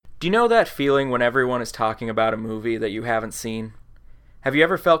Do you know that feeling when everyone is talking about a movie that you haven't seen? Have you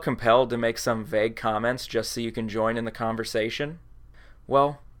ever felt compelled to make some vague comments just so you can join in the conversation?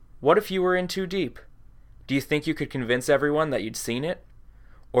 Well, what if you were in too deep? Do you think you could convince everyone that you'd seen it?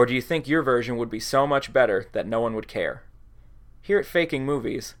 Or do you think your version would be so much better that no one would care? Here at Faking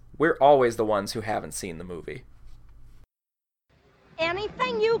Movies, we're always the ones who haven't seen the movie.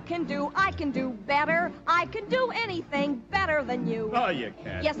 Anything you can do, I can do better. I can do anything better than you. No, you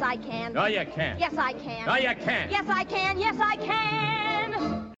can't. Yes, I can. No, you can't. Yes, I can. No, you can't. Yes, I can. Yes, I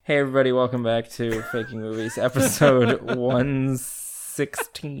can. Hey everybody, welcome back to Faking Movies, episode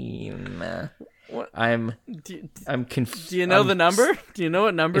 116. I'm confused. Do you know the number? Do you know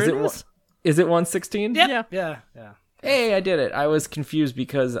what number it is? Is it 116? Yeah. Yeah. Hey, I did it. I was confused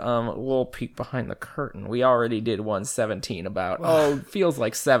because, a little peek behind the curtain. We already did 117 about, feels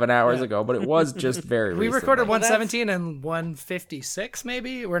like 7 hours ago, but it was just very We recently. recorded 117 and 156,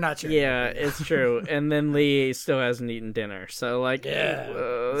 maybe? We're not sure. Yeah, it's true. And then Lee still hasn't eaten dinner, so this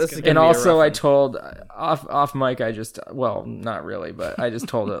is gonna And be also, a I rough told, off mic, I just, well, not really, but I just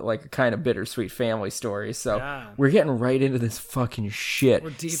told it like a kind of bittersweet family story. So we're getting right into this fucking shit.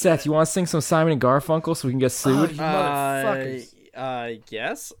 We're deep Seth, you want to sing some Simon and Garfunkel so we can get sued? You motherfuckers.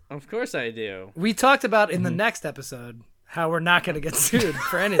 Yes, of course I do. We talked about in the next episode how we're not going to get sued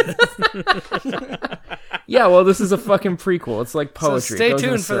for any of this. Yeah, well, this is a fucking prequel. It's like poetry. stay It goes in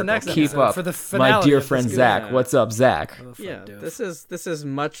a tuned for the circle. next Keep episode, up. for the finale My dear of this friend good- Zach. Yeah. What's up, Zach? Yeah, this is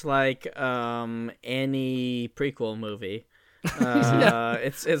much like any prequel movie.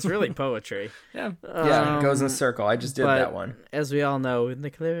 It's really poetry. Yeah. Yeah, it goes in a circle. I just did But that one. as we all know, in the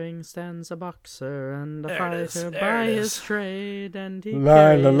clearing stands a boxer and a There it is, fighter there by it his is. trade, and he La,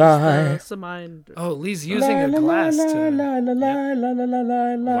 carries la, la. the mind. Oh, Lee's using a glass to...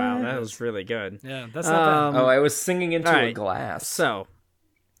 Wow, that was really good. Yeah, that's not bad. Oh, I was singing into a alright. glass. So,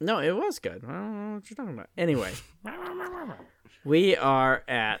 no, it was good. I don't know what you're talking about. Anyway, we are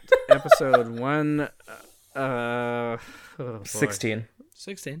at episode one. Oh boy. 16.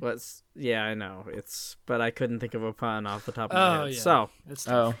 16. Yeah, I know. But I couldn't think of a pun off the top of my Oh, head. yeah. So, It's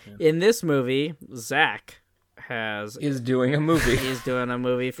Oh, tough. in this movie, Zach is doing a movie. he's doing a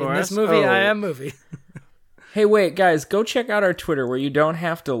movie for In us. this movie, Oh, I am movie. Hey, wait, guys, go check out our Twitter where you don't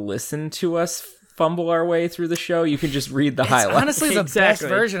have to listen to us fumble our way through the show. You can just read the It's highlights. honestly the Exactly. best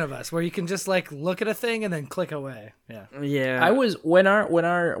version of us, where you can just like look at a thing and then click away. Yeah. Yeah, I was when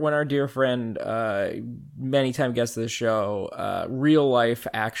our dear friend, many time guest of the show, real life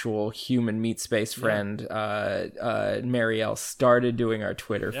actual human meat space friend, Marielle started doing our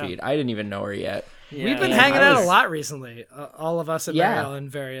Twitter feed. I didn't even know her yet. Yeah. We've been And hanging I out was- a lot recently, all of us at Yeah. Mariel in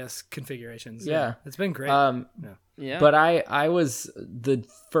various configurations. Yeah. It's been great. Yeah. But I was the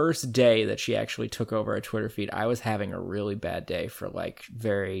first day that she actually took over our Twitter feed. I was having a really bad day for like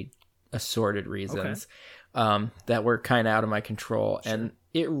very assorted reasons that were kind of out of my control, and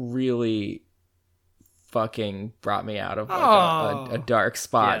it really fucking brought me out of like a dark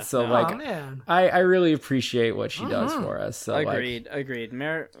spot. Yeah. So Oh, like man. I really appreciate what she does for us. So Agreed.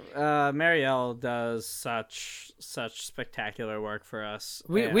 Marielle does such spectacular work for us.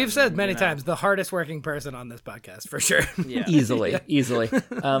 We've said many you know, times the hardest working person on this podcast, for sure. Yeah. easily.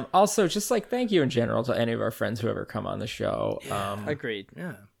 Also, just like thank you in general to any of our friends who ever come on the show. Agreed.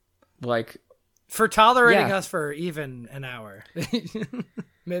 Yeah. Like. For tolerating Yeah. us for even an hour.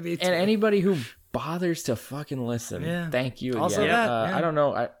 Maybe two. And anybody who bothers to fucking listen, Yeah. thank you again. Also that, yeah. I don't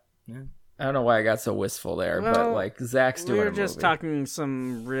know. I don't know why I got so wistful there, but Well, like Zach's doing We were a just movie. talking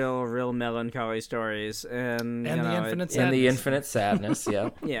some real melancholy stories, and you the know, infinite and the sadness. infinite sadness. Yeah.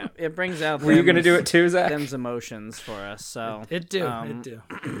 yeah, it brings out. Were you gonna do it too, Zach? Them's emotions for us. So It do.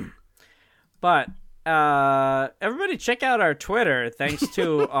 But everybody, check out our Twitter. Thanks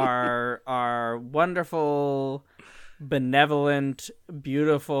to our wonderful, benevolent,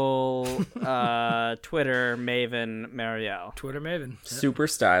 beautiful Twitter maven Marielle. Twitter Maven. Super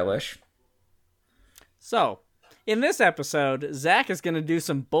stylish. So, in this episode, Zach is going to do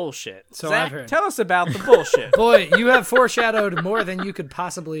some bullshit. So Zach, I've heard. tell us about the bullshit. Boy, you have foreshadowed more than you could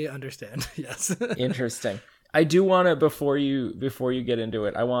possibly understand. Yes. Interesting. I do want to before you get into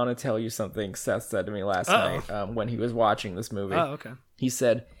it, I want to tell you something Seth said to me last night when he was watching this movie. Oh, okay. He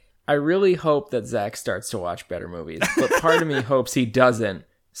said, "I really hope that Zach starts to watch better movies, but part of me hopes he doesn't,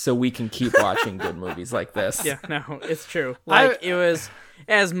 so we can keep watching good movies like this." Yeah, no, it's true. Like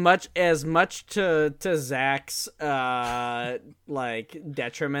as much to Zach's like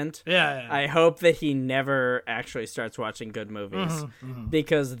detriment. Yeah. I hope that he never actually starts watching good movies,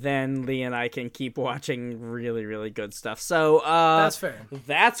 because then Lee and I can keep watching really, really good stuff. So That's fair.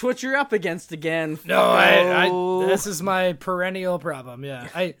 That's what you're up against again. No, I this is my perennial problem.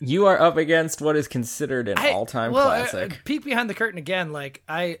 Yeah, You are up against what is considered an all-time classic. Peek behind the curtain again. Like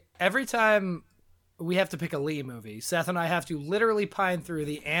every time we have to pick a Lee movie, Seth and I have to literally pine through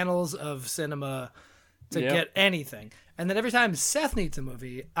the annals of cinema to get anything. And then every time Seth needs a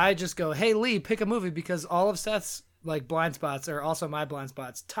movie, I just go, "Hey Lee, pick a movie," because all of Seth's like blind spots are also my blind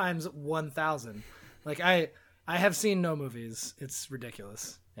spots times 1,000. Like I have seen no movies. It's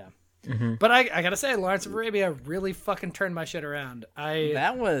ridiculous. Yeah. But I gotta say, Lawrence of Arabia really fucking turned my shit around.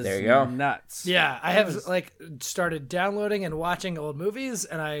 That was There you go. nuts. Yeah, I have like started downloading and watching old movies,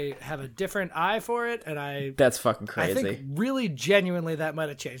 and I have a different eye for it, and That's fucking I crazy. think really genuinely that might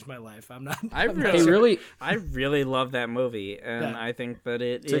have changed my life. I'm not. I I'm not Hey, sure. really, I really love that movie, and Yeah. I think that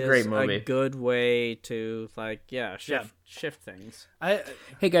it's a great movie. a good way to shift things.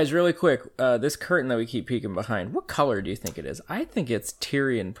 hey guys, really quick, this curtain that we keep peeking behind, what color do you think it is? I think it's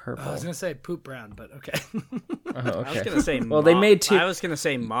Tyrion purple. I was gonna say poop brown, but okay. Oh, I was okay. gonna say Well, they made I was gonna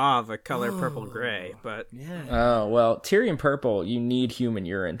say mauve, a color purple gray, but Yeah. Oh, well, Tyrion purple, you need human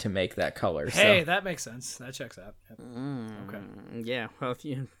urine to make that color. Hey, So. that makes sense. That checks out. Yep. Okay. yeah. Well,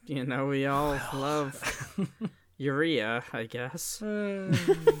 you know, we all love urea, I guess.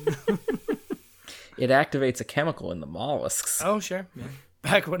 It activates a chemical in the mollusks. Oh sure. Yeah.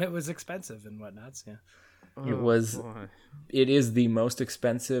 Back when it was expensive and whatnots. Yeah. Boy. It is the most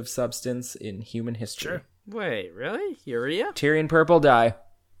expensive substance in human history. Sure. Wait, really? Urea? Tyrion purple dye.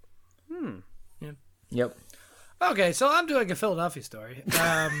 Yeah. Yep. Okay, so I'm doing a Philadelphia story.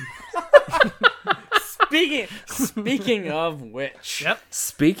 Speaking of which, Yep.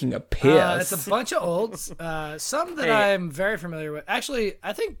 Speaking of piss. It's a bunch of olds. Some that I'm very familiar with. Actually,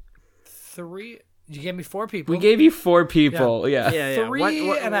 I think 3. You gave me 4 people. we gave you 4 people. Yeah. yeah.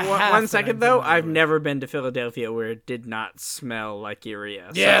 3 and a half One that I'm second though, familiar I've with. never been to Philadelphia where it did not smell like urea.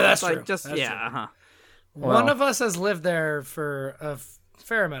 Yeah, So that's it's like true. Just That's yeah, true. uh-huh. One Well- of us has lived there for a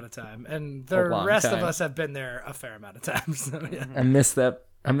fair amount of time, and the A long rest of time. us have been there a fair amount of time. So yeah. I miss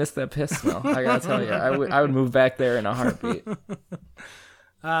that piss smell. I gotta tell you, I would move back there in a heartbeat.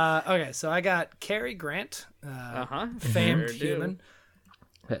 Okay, so I got Cary Grant, famed Sure do. human.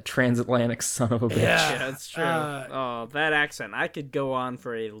 That transatlantic son of a bitch. Yeah. Yeah, that's true. Uh, that accent. I could go on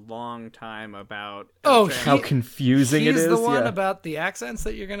for a long time about. Oh, How confusing it He's is. the one yeah. about the accents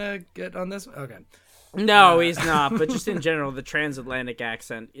that you're gonna get on this. Okay. No, he's not. But just in general, the transatlantic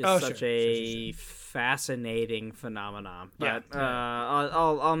accent is Oh, such sure, a fascinating phenomenon. Yeah, But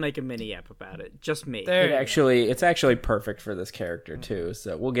I'll make a mini ep about it. Just me. There. It's actually perfect for this character too.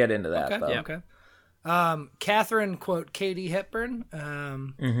 So we'll get into that Okay. though. Okay. Catherine, quote, Katie Hepburn. I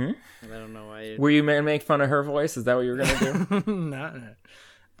don't know why. Were you gonna make fun of her voice? Is that what you were gonna do? No.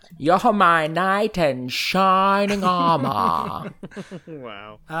 You're my knight in shining armor.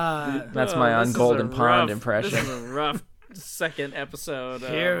 Wow. That's my on This is Golden a Pond rough- impression. This is a rough second episode.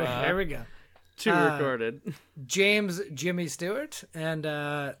 Here of, we go. two recorded. James Jimmy Stewart, and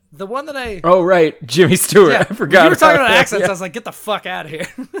the one that I Oh right, Jimmy Stewart. I forgot. you were talking about that. accents. Yeah. I was like, get the fuck out of here.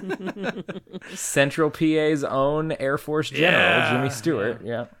 Central PA's own Air Force General, Yeah, Jimmy Stewart.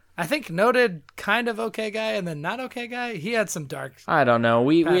 Yeah. I think noted kind of okay guy and then not okay guy. He had some dark. I don't know.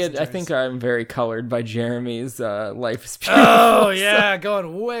 We had, I Passengers. think I'm very colored by Jeremy's Life is Beautiful. Oh yeah,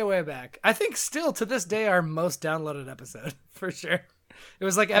 going way back. I think still to this day our most downloaded episode for sure. It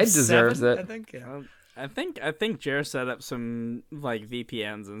was like F7, deserves it. I think. Yeah. I think Jer set up some like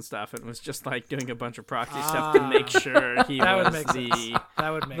VPNs and stuff and was just like doing a bunch of proxy stuff to make sure he That would was make the sense. That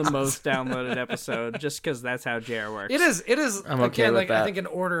would make the sense. most downloaded episode, just because that's how Jer works. It is. I'm okay again, with like that. I think an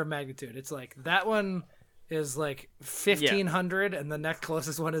order of magnitude. It's like that one is like 1,500, and the next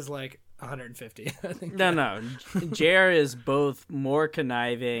closest one is like 150. I think. No. Jer is both more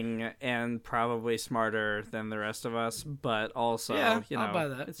conniving and probably smarter than the rest of us, but also, Yeah, you know, I'll buy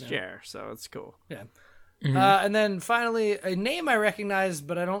that, it's yeah. Jer, so it's cool. Yeah. Mm-hmm. And then finally, a name I recognize,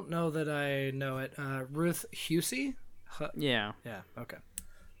 but I don't know that I know it. Ruth Husey. Yeah. Yeah. Okay.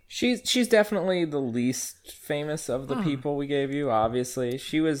 She's definitely the least famous of the people we gave you. Obviously,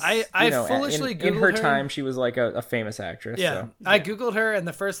 she was. I foolishly in her Googled her. time, she was like a famous actress. Yeah. So. I googled her, and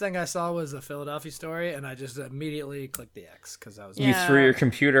the first thing I saw was a Philadelphia story, and I just immediately clicked the X because I was You threw your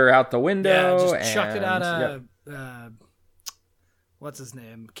computer out the window. just chucked it and- out. yep. What's his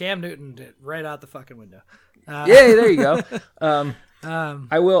name? Cam Newton did right out the fucking window. Yeah, there you go.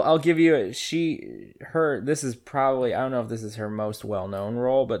 I'll give you this is probably, I don't know if this is her most well-known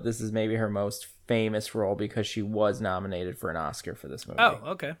role, but this is maybe her most famous role because she was nominated for an Oscar for this movie. Oh,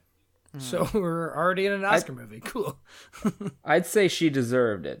 okay. So we're already in an Oscar movie. Cool. I'd say she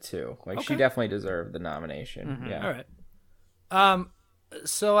deserved it too. Like she definitely deserved the nomination. Yeah. All right.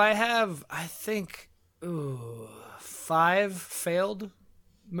 So I have, I think, 5 failed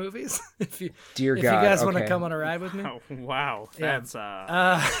movies. if you guys want to come on a ride with me. Oh, wow. Yeah. That's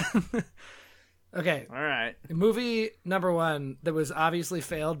Okay. all right. Movie number 1 that was obviously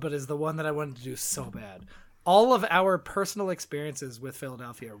failed, but is the one that I wanted to do so bad. All of our personal experiences with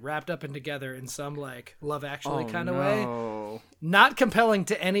Philadelphia wrapped up and together in some like Love Actually kind of way. Not compelling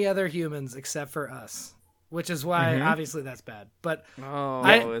to any other humans except for us, which is why obviously that's bad. But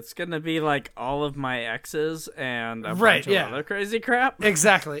it's gonna be like all of my exes and a bunch of other crazy crap.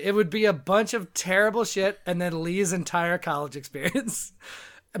 Exactly. It would be a bunch of terrible shit and then Lee's entire college experience.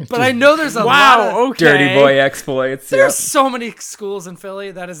 But I know there's a lot of dirty boy exploits. There's so many schools in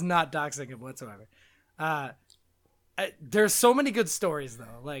Philly. That is not doxing him whatsoever. There's so many good stories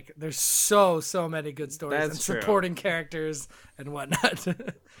though. Like there's so many good stories and supporting characters and whatnot.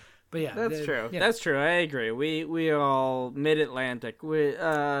 But yeah, that's true. Yeah. That's true. I agree. We all Mid-Atlantic. We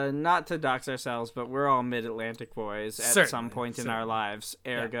not to dox ourselves, but we're all Mid-Atlantic boys at some point in our lives.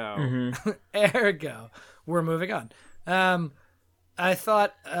 Ergo, ergo, we're moving on. I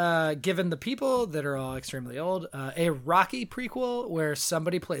thought, given the people that are all extremely old, a Rocky prequel where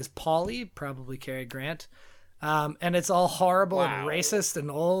somebody plays Paulie, probably Cary Grant, and it's all horrible and racist and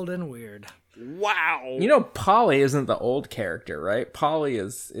old and weird. Wow. You know, Paulie isn't the old character, right? Paulie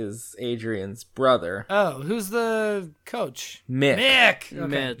is Adrian's brother. Oh, who's the coach? Mick. Okay,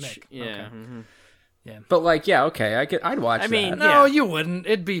 Mitch. Mick. Yeah. Okay. Yeah. But like, yeah, okay, I'd watch that. I mean, no, you wouldn't.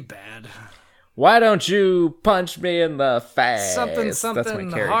 It'd be bad. Why don't you punch me in the face?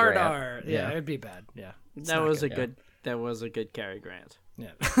 Something hard Grant. R. Yeah, it'd be bad. Yeah. That was a good Cary Grant.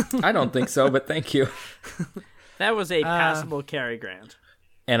 Yeah. I don't think so, but thank you. That was a passable Cary Grant.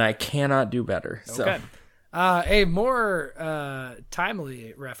 And I cannot do better. So. Okay. A more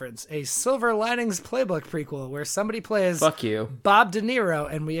timely reference, a Silver Linings Playbook prequel where somebody plays Fuck you. Bob De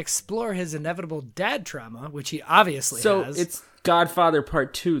Niro and we explore his inevitable dad trauma, which he obviously has. So it's Godfather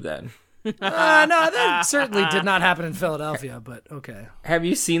Part 2 then. No, that certainly did not happen in Philadelphia, but okay. Have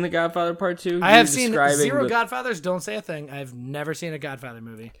you seen The Godfather Part 2? I have seen zero Godfathers. Don't say a thing. I've never seen a Godfather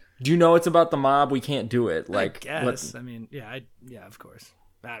movie. Do you know it's about the mob? We can't do it. Like, I guess. I mean, yeah, of course.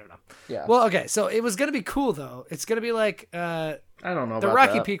 I don't know. Yeah. Well, okay, so it was gonna be cool though. It's gonna be like I don't know the about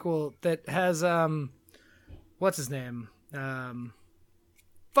Rocky that. prequel that has what's his name?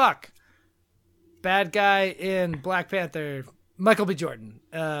 Bad guy in Black Panther, Michael B. Jordan.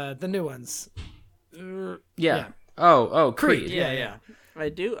 The new ones. Yeah. Oh, Creed. Yeah. I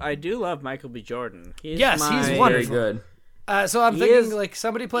do love Michael B. Jordan. He's wonderful. Very good. So I'm thinking like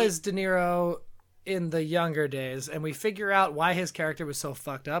somebody plays De Niro in the younger days, and we figure out why his character was so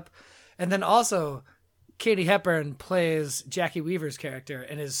fucked up, and then also Katie Hepburn plays Jackie Weaver's character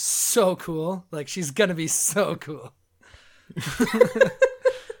and is so cool. Like she's gonna be so cool.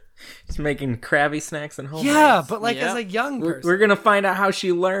 She's making Krabby snacks and home. Yeah, but like as a young person, we're gonna find out how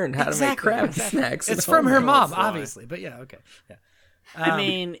she learned how to make Krabby snacks. It's from her mom, obviously, but yeah, okay, yeah. I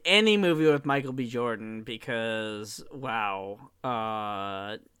mean, any movie with Michael B. Jordan because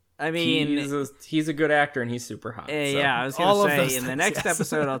I mean, he's a good actor and he's super hot. Yeah, I was gonna say in the next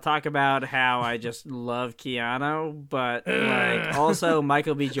episode I'll talk about how I just love Keanu, but like also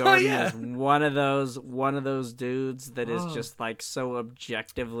Michael B. Jordan is one of those dudes that is just like so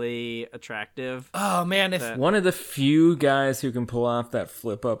objectively attractive. Oh man, if one of the few guys who can pull off that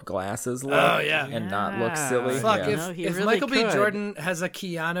flip up glasses look and not look silly. Fuck, yeah. if really Michael B. could. Jordan has a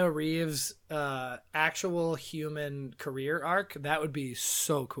Keanu Reeves actual human career arc, that would be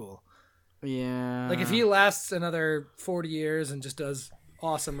so cool. Yeah. Like if he lasts another 40 years and just does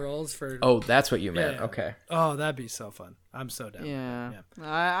awesome roles for... Oh, that's what you meant. Yeah. Okay. Oh, that'd be so fun. I'm so down. Yeah.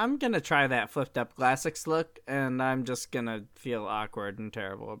 I'm going to try that flipped up classics look, and I'm just going to feel awkward and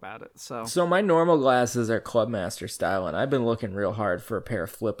terrible about it. So my normal glasses are Clubmaster style, and I've been looking real hard for a pair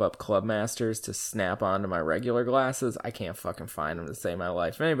of flip up Clubmasters to snap onto my regular glasses. I can't fucking find them to save my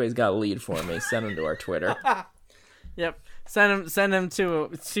life. If anybody's got a lead for me, send them to our Twitter. Yep. Send him to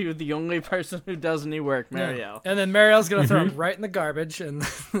the only person who does any work, Marielle. Yeah. And then Marielle's going to throw him right in the garbage. And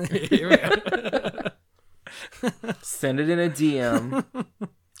here we go. Send it in a DM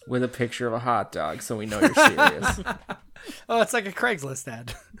with a picture of a hot dog so we know you're serious. Oh, it's like a Craigslist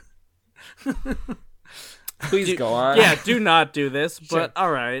ad. Please go on. Yeah, do not do this, but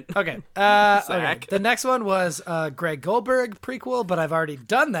all right. Okay. Zach. Okay. The next one was Greg Goldberg prequel, but I've already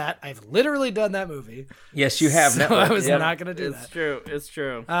done that. I've literally done that movie. Yes, you have. So Network. I was Yep. not going to do It's that. true. It's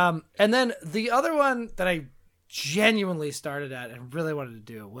true. And then the other one that I genuinely started at and really wanted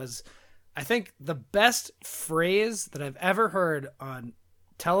to do was, I think, the best phrase that I've ever heard on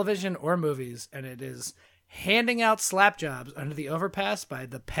television or movies, and it is handing out slap jobs under the overpass by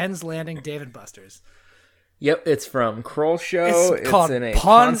the Penn's Landing Dave & Buster's. Yep, it's from Kroll Show. It's called in a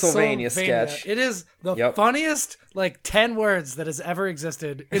Pennsylvania sketch. It is the Yep. funniest, 10 words that has ever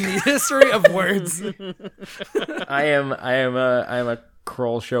existed in the history of words. I am a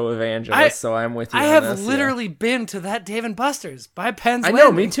Kroll Show evangelist, so I'm with you. I on have this, yeah. literally been to that Dave & Buster's by Penn's I Landing.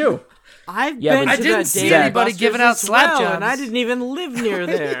 know, me too. I've Yeah, been but to I didn't that see Dave & anybody Buster's giving out as slap well, jobs. and I didn't even live near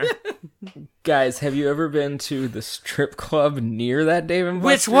there. Guys, have you ever been to the strip club near that Dave & Buster's?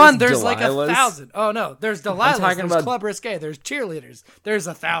 Which one? There's Delilah's? 1,000. Oh no, there's Delilah's. talking There's about- Club Risque. There's cheerleaders. There's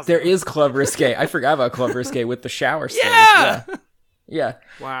 1,000. There is Club Risque. I forgot about Club Risque with the shower stage. Yeah! Yeah.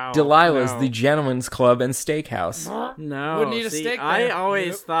 Wow. Delilah's, no. the gentleman's club and steakhouse. No. Wouldn't eat a see, steak I there.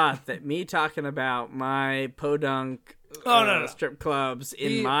 always Nope. thought that me talking about my podunk no. strip clubs in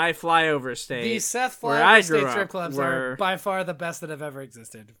The- my flyover state, The Seth where I Flyover grew State up, strip clubs were- are by far the best that have ever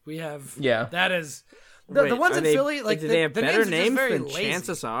existed. We have. Yeah. That is. The Wait, ones are in they- Philly, do they have the better names are just names very than lazy.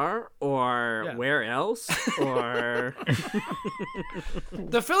 Chances Are, or Yeah. Where Else, or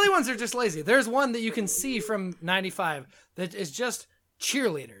The Philly ones are just lazy. There's one that you can see from 95 that is just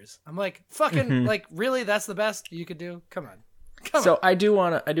cheerleaders. I'm like, fucking, really? That's the best you could do? Come on. So I do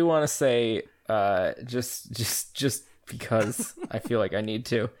want to say, just because I feel like I need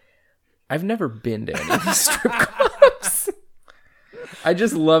to, I've never been to any of these strip clubs. I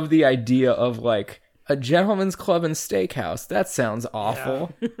just love the idea of a gentleman's club and steakhouse. That sounds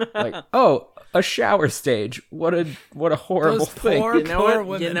awful. A shower stage. What a horrible Those thing. poor- you know Poor what?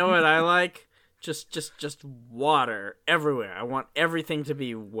 women. You know what I like? Just water everywhere. I want everything to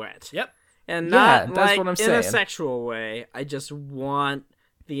be wet. Yep. And Yeah, not that's like what I'm in saying. a sexual way. I just want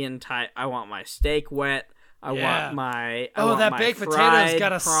I want my steak wet. I Yeah. want my That my baked potatoes fried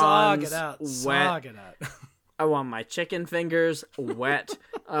gotta sog prawns it out. wet. Sog it out. I want my chicken fingers wet.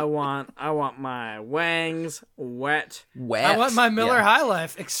 I want my wangs wet. Wet. I want my Miller Yeah. High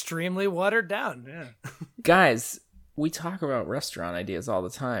Life extremely watered down. Yeah. Guys, we talk about restaurant ideas all the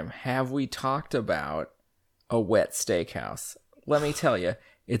time. Have we talked about a wet steakhouse? Let me tell you,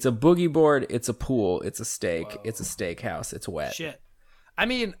 it's a boogie board, it's a pool, it's a steak, it's a steakhouse, it's wet. Shit. I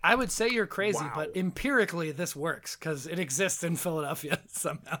mean, I would say you're crazy, Wow. but empirically this works because it exists in Philadelphia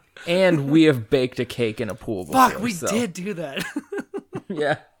somehow. And we have baked a cake in a pool before. Fuck, we so- did do that.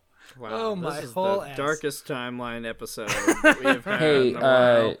 Yeah. Wow, Oh, my this is whole the ass. darkest timeline episode we have had Hey, in a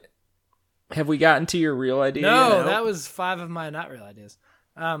while. have we gotten to your real idea? No, yet? that was 5 of my not real ideas.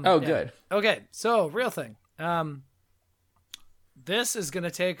 Oh, good. Okay, so real thing. This is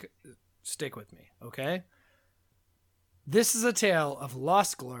gonna stick with me, okay? This is a tale of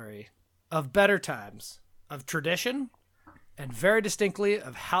lost glory, of better times, of tradition, and very distinctly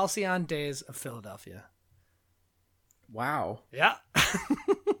of halcyon days of Philadelphia. Wow. Yeah.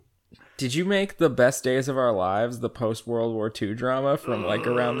 Did you make the Best Days of Our Lives, the post-World War II drama from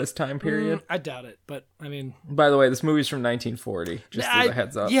around this time period? I doubt it, but I mean, By the way, this movie's from 1940, just as a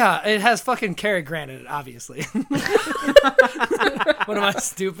heads up. Yeah, it has fucking Cary Grant in it, obviously. What am I,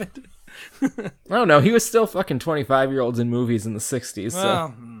 stupid? Oh no, he was still fucking 25-year-olds in movies in the 60s, so.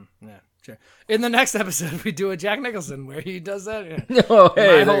 Well, yeah, sure. In the next episode, we do a Jack Nicholson where he does that. Yeah. Oh,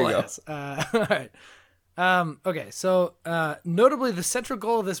 hey, My there whole you go. ass. All right. Okay, so notably, the central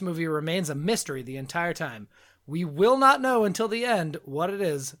goal of this movie remains a mystery the entire time. We will not know until the end what it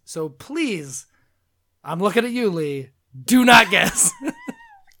is, so please, I'm looking at you, Lee. Do not guess.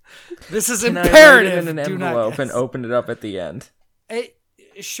 This is Can I write imperative. it in an Do not envelope guess. and open it up at the end?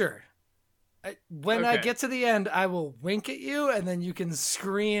 Sure. When I Okay. get to the end, I will wink at you, and then you can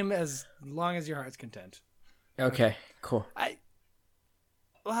scream as long as your heart's content. Okay, cool.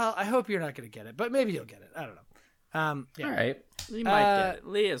 Well, I hope you're not going to get it, but maybe you'll get it. I don't know. Yeah. All right. Lee might get it.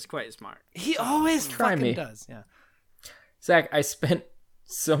 Lee is quite smart. He always Try fucking me. does. Yeah. Zach, I spent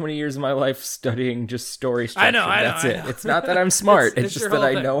so many years of my life studying just story structure. I know, That's I it. know. It's not that I'm smart. It's it's your just that whole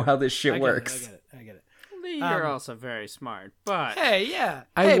I thing. know how this shit I get works. it. I get it. Lee, you're also very smart, but Hey, yeah.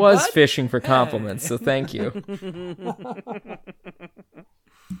 I Hey, was bud. fishing for compliments, so thank you.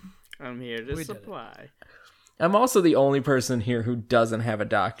 I'm here to We did it. supply. I'm also the only person here who doesn't have a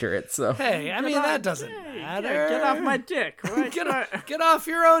doctorate, so Hey, I mean, that doesn't Hey, matter. get off my dick. Right? Get off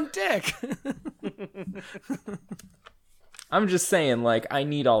your own dick. I'm just saying, I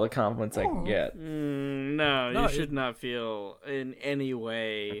need all the compliments I can get. No, you should not feel in any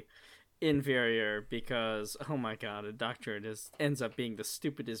way inferior because, oh my god, a doctorate ends up being the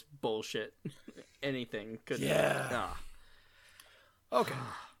stupidest bullshit anything could be. Okay.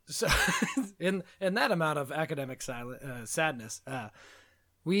 So in that amount of academic sadness,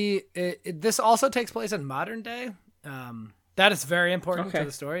 this also takes place in modern day. That is very important to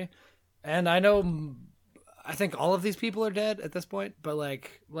the story. And I think all of these people are dead at this point, but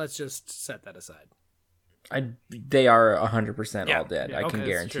like, let's just set that aside. They are 100% all dead. Yeah, I can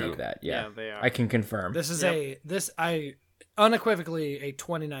guarantee you that. Yeah, they are. I can confirm. This is unequivocally a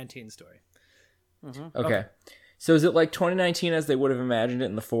 2019 story. Okay. So is it like 2019 as they would have imagined it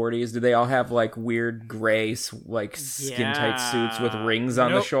in the 40s? Do they all have like weird gray, like skin tight suits with rings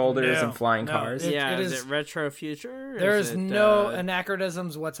on the shoulders and flying cars? Is it retro future? There's no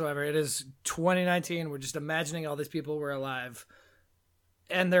anachronisms whatsoever. It is 2019. We're just imagining all these people were alive.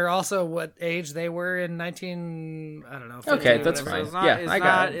 And they're also what age they were in 19. I don't know. Okay, that's fine. I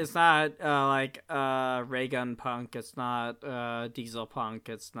got it. It's not like ray gun punk. It's not diesel punk.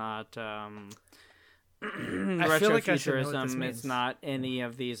 It's not retrofuturism. It's not any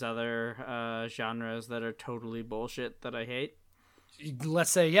of these other genres that are totally bullshit that I hate.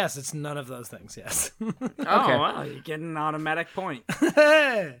 Let's say yes. It's none of those things. Yes. Well, you get an automatic point.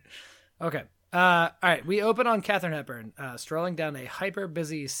 Okay. All right, we open on Katharine Hepburn, strolling down a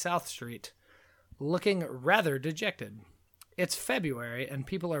hyper-busy South Street, looking rather dejected. It's February, and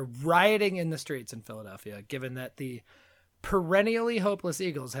people are rioting in the streets in Philadelphia, given that the perennially hopeless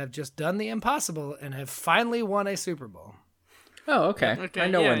Eagles have just done the impossible and have finally won a Super Bowl. Oh, okay. I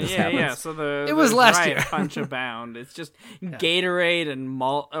know when this happens. Yeah, so it was last year. Punch abound. It's just Gatorade and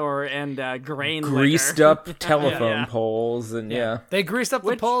malt and grain greased liquor. Up telephone poles and They greased up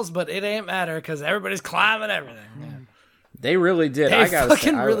the poles, but it ain't matter because everybody's climbing everything. Yeah. They really did. They I gotta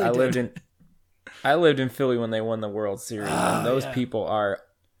say, really did. I lived in Philly when they won the World Series, and those people are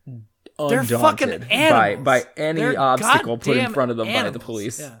undaunted by any obstacle put in front of them by the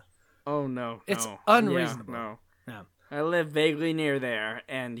police. Yeah. Oh no, it's unreasonable. No. I live vaguely near there,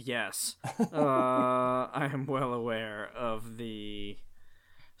 and yes, I am well aware of the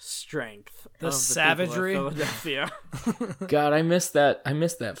strength of the savagery of Philadelphia. God, I miss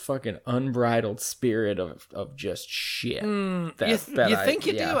that fucking unbridled spirit of just shit. You think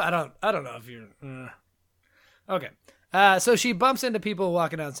you do? I don't know if you're. Okay. So she bumps into people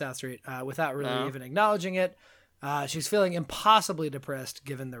walking down South Street without really even acknowledging it. She's feeling impossibly depressed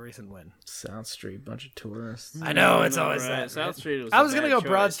given the recent win. South Street, bunch of tourists. I know, it's always right. that. South Street was I was going to go choice,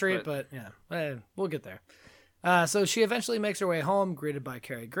 Broad Street, but we'll get there. So she eventually makes her way home, greeted by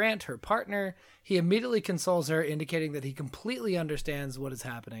Cary Grant, her partner. He immediately consoles her, indicating that he completely understands what is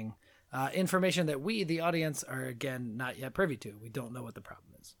happening. Information that we, the audience, are again not yet privy to. We don't know what the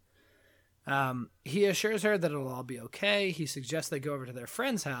problem is. He assures her that it'll all be okay. He suggests they go over to their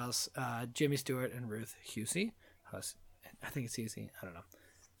friend's house, Jimmy Stewart and Ruth Hussey. I think it's Hussey. I don't know.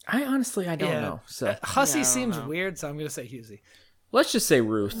 I don't know. So Hussey seems weird, so I'm going to say Hussey. Let's just say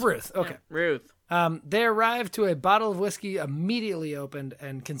Ruth. Ruth, okay. Ruth. They arrive to a bottle of whiskey immediately opened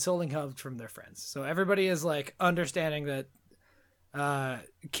and consoling hugs from their friends. So everybody is like understanding that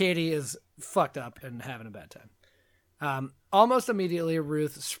Katie is fucked up and having a bad time. Almost immediately,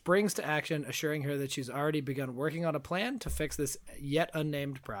 Ruth springs to action, assuring her that she's already begun working on a plan to fix this yet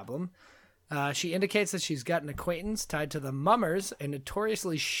unnamed problem. She indicates that she's got an acquaintance tied to the Mummers, a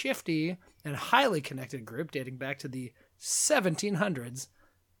notoriously shifty and highly connected group dating back to the 1700s.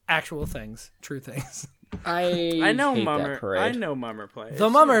 Actual things, true things. I know hate Mummer. That parade. I know Mummer plays. The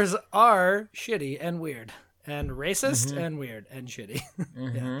Mummers are shitty and weird and racist and weird and shitty.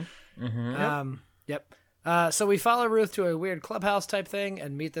 Yep. So we follow Ruth to a weird clubhouse type thing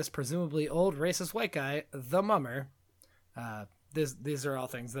and meet this presumably old racist white guy, the Mummer. These are all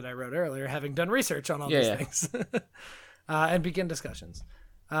things that I wrote earlier, having done research on all these things, and begin discussions.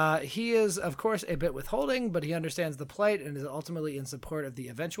 He is, of course, a bit withholding, but he understands the plight and is ultimately in support of the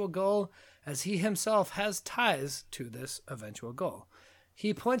eventual goal, as he himself has ties to this eventual goal.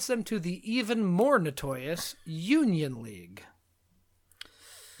 He points them to the even more notorious Union League.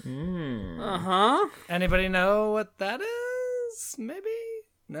 Anybody know what that is? Maybe?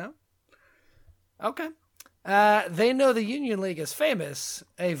 No? Okay. They know the Union League is famous,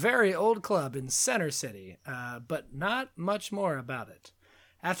 a very old club in Center City, but not much more about it.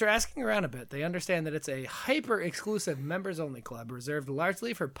 After asking around a bit, they understand that it's a hyper-exclusive members-only club reserved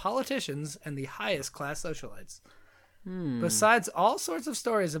largely for politicians and the highest-class socialites. Besides all sorts of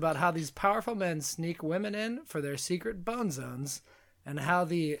stories about how these powerful men sneak women in for their secret bone zones, and how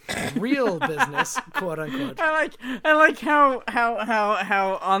the real business, quote unquote. I like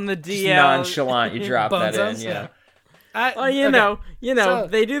how on the Just DL nonchalant, you drop that in. Bonzos, Yeah. Okay. So-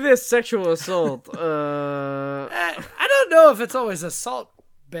 they do this sexual assault. I don't know if it's always assault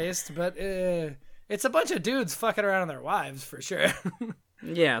based, but it's a bunch of dudes fucking around on their wives for sure.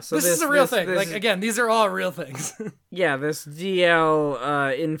 Yeah, so this is a real thing. Like again, these are all real things. Yeah, this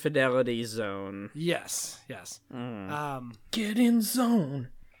DL infidelity zone. Yes. Get in zone.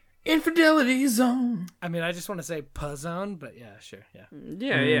 Infidelity zone. I mean, I just want to say puzzone, but yeah, sure, yeah.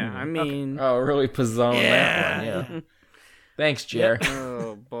 Yeah. I mean, Oh, really pizzone that one, yeah. Thanks, Jer.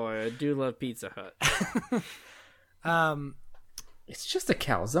 oh boy, I do love Pizza Hut. It's just a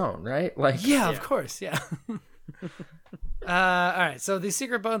calzone, right? Like, Yeah, of course, yeah. All right, so these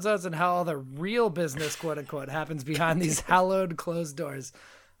secret bone zones and how all the real business, quote unquote, happens behind these hallowed closed doors.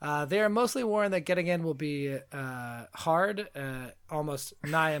 They are mostly warned that getting in will be hard, almost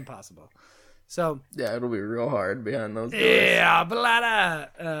nigh impossible. So yeah, it'll be real hard behind those doors. yeah, blada.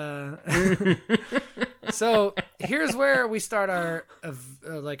 So here's where we start our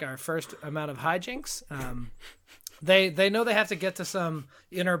our first amount of hijinks. They know they have to get to some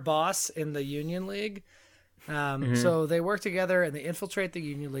inner boss in the Union League. So they work together and they infiltrate the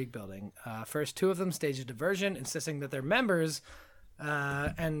Union League building. First, two of them stage a diversion, insisting that they're members,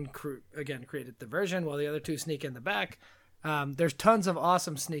 create a diversion while the other two sneak in the back. There's tons of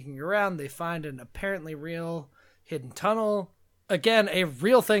awesome sneaking around. They find an apparently real hidden tunnel. Again, a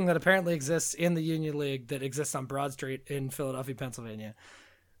real thing that apparently exists in the Union League that exists on Broad Street in Philadelphia, Pennsylvania.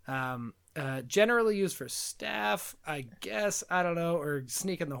 Generally used for staff, I guess, I don't know, or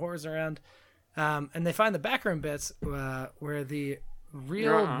sneaking the whores around. And they find the backroom bits where the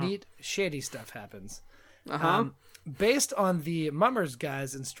real neat, shady stuff happens. Based on the Mummers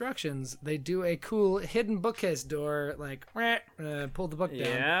guy's instructions, they do a cool hidden bookcase door, like, pull the book down.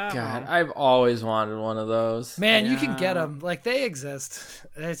 Yeah. God, I've always wanted one of those. Man, you can get them. Like, they exist.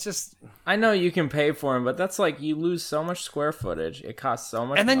 It's just... I know you can pay for them, but that's like, you lose so much square footage. It costs so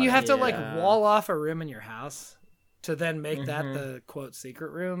much And then money. you have to, like, wall off a room in your house to then make that the, quote,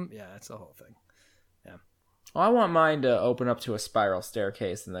 secret room. Yeah, it's the whole thing. Well, I want mine to open up to a spiral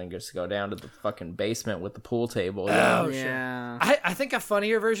staircase and then just go down to the fucking basement with the pool table. You know? Oh, Yeah. sure. I think a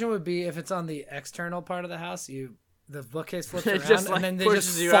funnier version would be if it's on the external part of the house, the bookcase flips It around just, like, and then they pushes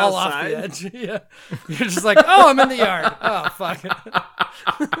just you fall outside. off the edge. Yeah. You're just like, oh, I'm in the yard. Oh, fuck.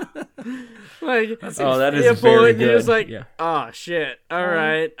 Like, Oh, that is yeah, very boy, you're just good. like, Yeah. oh shit! All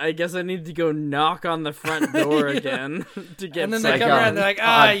right, I guess I need to go knock on the front door again to get. And then some- they come God. around and they're like,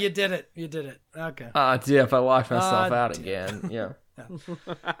 God. you did it. You did it. Okay. Dip, I locked myself out dip. again. Yeah.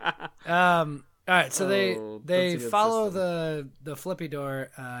 All right, so they Oh, that's a good follow system. the flippy door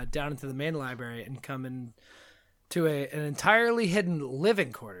down into the main library and come in to an entirely hidden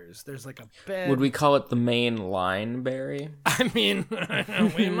living quarters. There's like a bed. Would we call it the main line, Barry? I mean,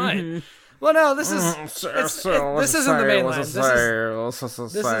 we might. Well, no, this is this isn't the main line. This is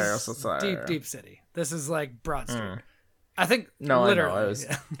deep city. This is like Broad Street. I think No, literally. I know. I was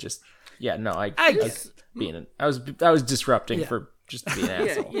just I I- was I was disrupting Yeah. for just being an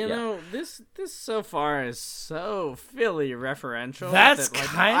Yeah, asshole. you know, this so far is so Philly referential. That's that, like,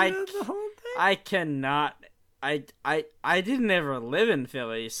 kind of the whole thing. I cannot. I didn't ever live in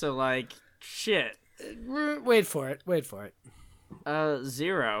Philly, so like shit. Wait for it. 0.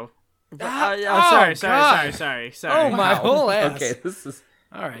 But, oh, sorry. Oh my whole ass. Okay, this is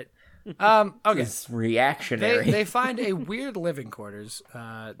All right. Okay. this is reactionary. They find a weird living quarters.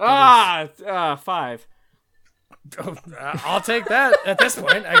 That 5. I'll take that at this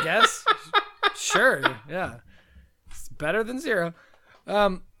point, I guess. Sure, yeah. It's better than 0.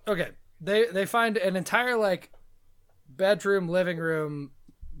 Okay. They find an entire like bedroom, living room,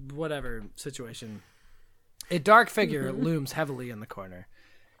 whatever situation. A dark figure looms heavily in the corner.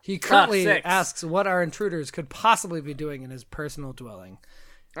 He curtly 6. asks what our intruders could possibly be doing in his personal dwelling.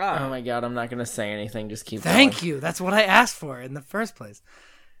 Oh my god, I'm not gonna say anything. Just keep Thank going. you. That's what I asked for in the first place.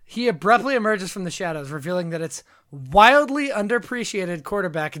 He abruptly emerges from the shadows, revealing that it's wildly underappreciated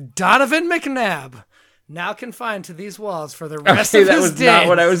quarterback Donovan McNabb, now confined to these walls for the rest Okay, of that his was days. not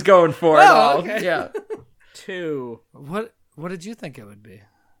what I was going for at Oh, all. okay. Yeah. 2. What did you think it would be?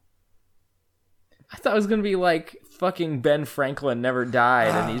 I thought it was gonna be like fucking Ben Franklin never died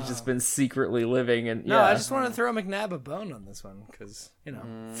and he's just been secretly living and No, yeah. I just want to throw McNabb a bone on this one because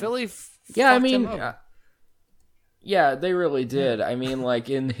Philly. Yeah, I fucked mean, him over. yeah, they really did. I mean, like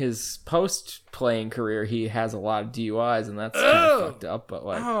in his post-playing career, he has a lot of DUIs, and that's kind of fucked up. But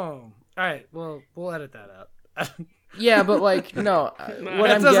like, Oh, all right. Well, we'll edit that out. yeah, but like, no,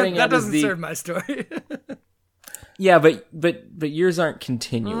 what I'm that getting at is doesn't the serve my story. Yeah, but yours aren't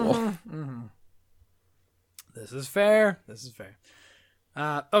continual. This is fair.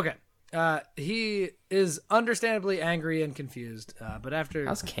 Okay. He is understandably angry and confused, but after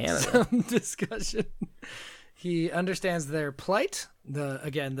How's Canada? some discussion, he understands their plight,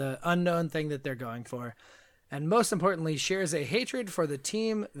 the unknown thing that they're going for, and most importantly, shares a hatred for the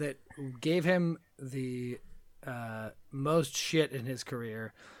team that gave him the most shit in his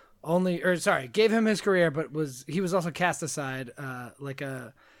career. Gave him his career, but he was also cast aside like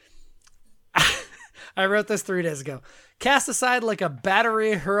a... I wrote this 3 days ago. Cast aside like a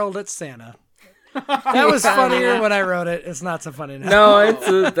battery hurled at Santa. That was funnier when I wrote it. It's not so funny now. No,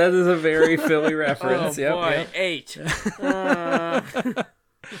 that is a very Philly reference. Oh, yep, boy. yep. 8.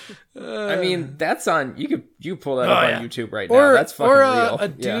 I mean, that's on. You can pull that up on YouTube right now. That's fucking real. A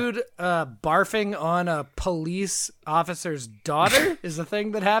dude barfing on a police officer's daughter is the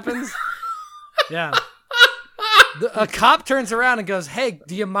thing that happens. Yeah. A cop turns around and goes, "Hey,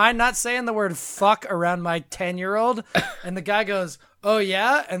 do you mind not saying the word fuck around my 10-year-old?" And the guy goes, "Oh,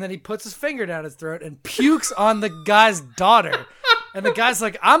 yeah?" And then he puts his finger down his throat and pukes on the guy's daughter. And the guy's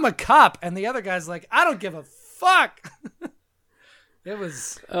like, "I'm a cop." And the other guy's like, "I don't give a fuck." It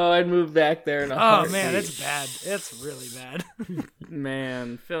was... Oh, I'd move back there in a Oh, heartbeat. man, it's bad. It's really bad.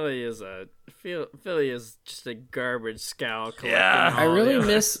 Man, Philly is just a garbage scowl collecting. Yeah. I really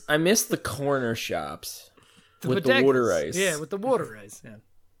miss the corner shops with the bodegas. water ice. Yeah, with the water ice. Yeah.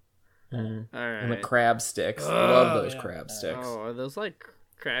 All right. And the crab sticks. I love those crab sticks. Oh, are those like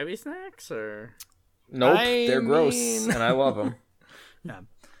Krabby Snacks or? Nope, I they're gross, mean- and I love them. Yeah.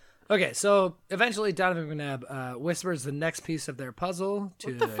 Okay, so eventually Donovan McNabb whispers the next piece of their puzzle to...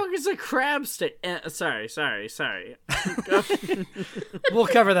 What the fuck is a crab stick? Sorry. We'll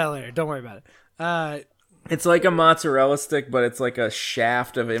cover that later. Don't worry about it. It's like a mozzarella stick, but it's like a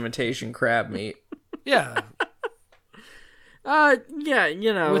shaft of imitation crab meat. Yeah. Yeah,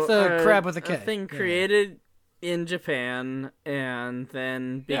 you know, With a crab with a K. A thing Yeah. created in Japan and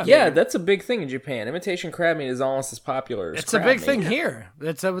then became... Yeah, that's a big thing in Japan. Imitation crab meat is almost as popular as It's a crab big meat. thing here.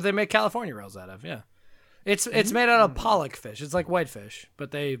 That's what they make California rolls out of, yeah. It's made out of pollock fish. It's like whitefish,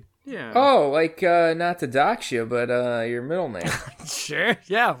 but they... Yeah. Oh, like, not to dox you, but your middle name. Sure.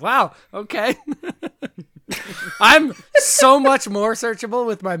 Yeah, wow. Okay. I'm so much more searchable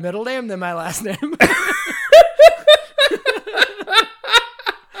with my middle name than my last name.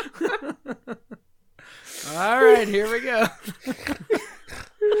 All right, here we go.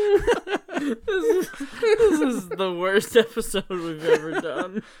 This is the worst episode we've ever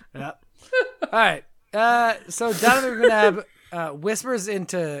done. Yeah. All right. So Donovan McNabb whispers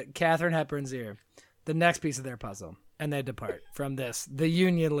into Katharine Hepburn's ear the next piece of their puzzle, and they depart from the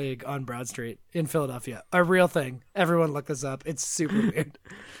Union League on Broad Street in Philadelphia. A real thing. Everyone look this up. It's super weird.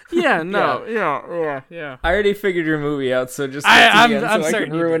 Yeah, no, yeah. I already figured your movie out, so just I'm so I certain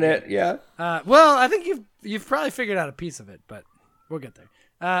can you ruin did. it. Yeah. Well, I think you've probably figured out a piece of it, but we'll get there.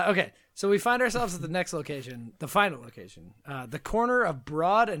 Okay, so we find ourselves at the next location, the final location, the corner of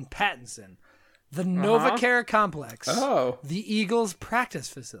Broad and Pattinson, the NovaCare complex, the Eagles practice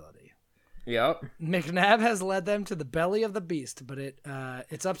facility. Yep. McNabb has led them to the belly of the beast, but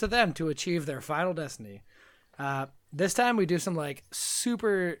it's up to them to achieve their final destiny. This time we do some like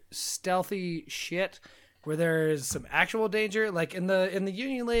super stealthy shit where there's some actual danger. Like in the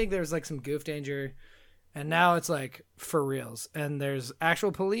Union League, there's like some goof danger, and now it's like for reals. And there's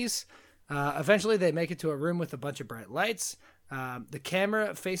actual police. Eventually, they make it to a room with a bunch of bright lights. The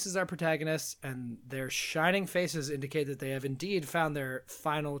camera faces our protagonists, and their shining faces indicate that they have indeed found their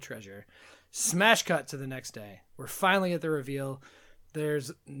final treasure. Smash cut to the next day. We're finally at the reveal.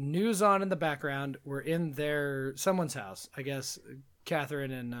 There's news on in the background. We're in someone's house. I guess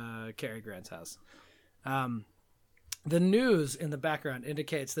Catherine and Cary Grant's house. The news in the background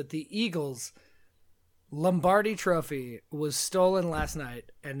indicates that the Eagles' Lombardi Trophy was stolen last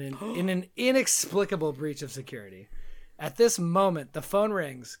night, and in an inexplicable breach of security. At this moment, the phone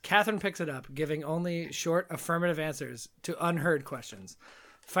rings. Catherine picks it up, giving only short affirmative answers to unheard questions.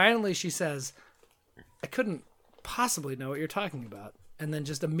 Finally, she says, "I couldn't possibly know what you're talking about," and then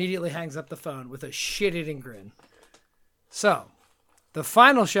just immediately hangs up the phone with a shit-eating grin. So, the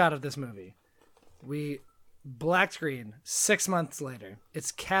final shot of this movie, black screen, 6 months later.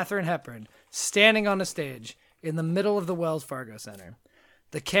 It's Katharine Hepburn standing on a stage in the middle of the Wells Fargo Center.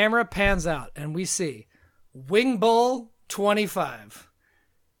 The camera pans out, and we see Wing Bull 25.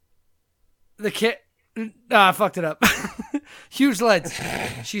 I fucked it up. Huge legs.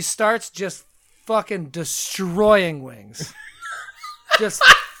 She starts just fucking destroying wings. Just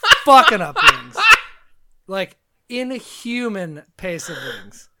fucking up wings. Like, inhuman pace of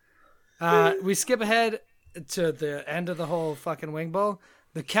wings. We skip ahead to the end of the whole fucking wing bowl,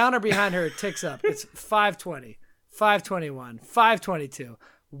 the counter behind her ticks up. It's 520, 521, 522,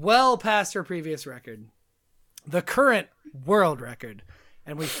 well past her previous record, the current world record.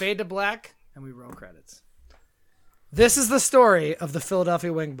 And we fade to black and we roll credits. This is the story of the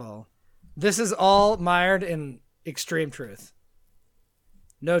Philadelphia Wing Bowl. This is all mired in extreme truth.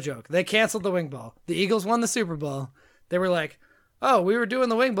 No joke. They canceled the Wing Bowl. The Eagles won the Super Bowl. They were like, oh, we were doing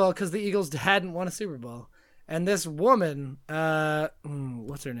the Wing Bowl because the Eagles hadn't won a Super Bowl. And this woman,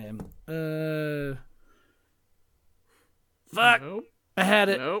 what's her name? Fuck. Nope. I had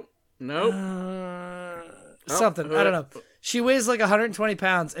it. Nope. Something. I don't know. She weighs like 120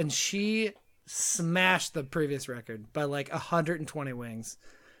 pounds, and she smashed the previous record by like 120 wings.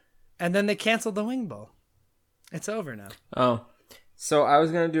 And then they canceled the Wing Bowl. It's over now. Oh. So I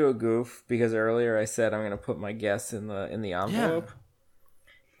was going to do a goof because earlier I said I'm going to put my guess in the envelope. Yeah.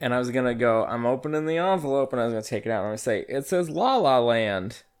 And I was going to go, I'm opening the envelope, and I was going to take it out, and I'm going to say, it says La La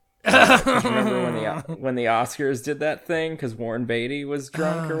Land. Remember when the Oscars did that thing because Warren Beatty was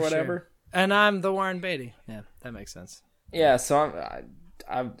drunk or whatever? Sure. And I'm the Warren Beatty. Yeah, that makes sense. Yeah, so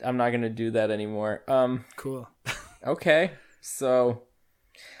I'm not going to do that anymore. Cool. Okay, so...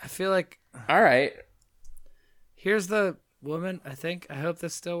 I feel like... All right. Here's the woman, I think. I hope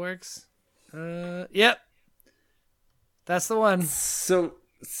this still works. Yep. That's the one. So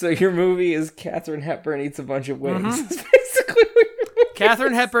your movie is Katharine Hepburn eats a bunch of wings. Mm-hmm. That's basically what your movie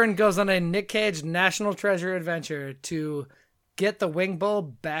Katharine Hepburn goes on a Nick Cage National Treasure adventure to get the Wing Bowl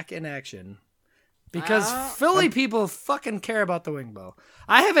back in action. Because Philly people fucking care about the Wing Bowl.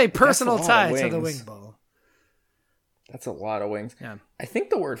 I have a personal tie to the Wing Bowl. That's a lot of wings. Yeah. I think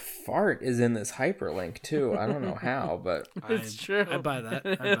the word fart is in this hyperlink too. I don't know how, but it's true. I buy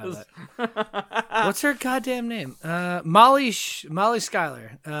that. What's her goddamn name? Molly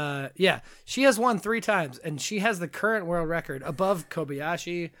Schuyler. Yeah, she has won 3 times, and she has the current world record above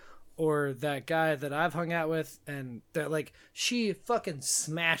Kobayashi or that guy that I've hung out with, and that like she fucking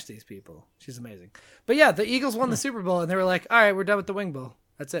smashed these people. She's amazing. But yeah, the Eagles won the Super Bowl, and they were like, "All right, we're done with the Wing Bowl.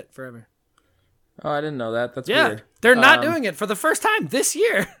 That's it forever." Oh, I didn't know that. That's weird. They're not doing it for the first time this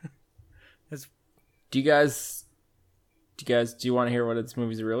year. Do you guys want to hear what this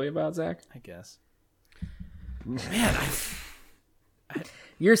movie's really about, Zach? I guess. Man,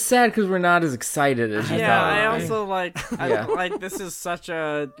 you're sad because we're not as excited as you thought. Yeah, I also like this is such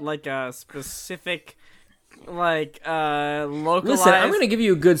a specific localized. Listen, I'm gonna give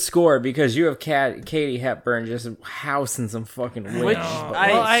you a good score because you have Katie Hepburn just housing some fucking wings. Which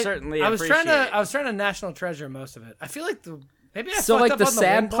I certainly appreciate. I was trying to National Treasure most of it. I feel like maybe I so fucked like up the on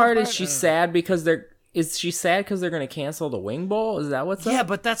sad the part is she's sad because they're gonna cancel the Wing Bowl? Is that what's up? Yeah,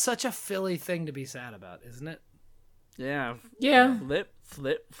 but that's such a Philly thing to be sad about, isn't it? Yeah.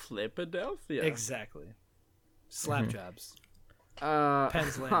 Flipadelphia. Exactly. Slap jobs.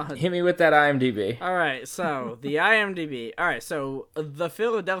 Penn's Land. Hit me with that IMDb. All right, so the IMDb. All right, so The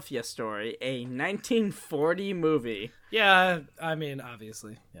Philadelphia Story, a 1940 movie. Yeah, I mean,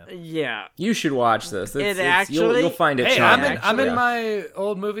 obviously. Yeah. You should watch this. Actually, you'll find it. Hey, charming. I'm in my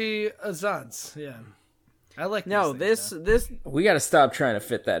old movie Azance. Yeah. I like this. We got to stop trying to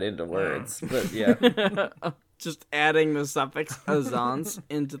fit that into words. But yeah. Just adding the suffix Azance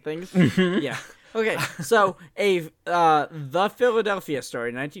into things. Yeah. Okay, so The Philadelphia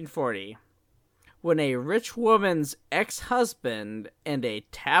Story, 1940, when a rich woman's ex-husband and a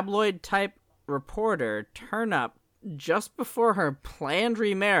tabloid-type reporter turn up just before her planned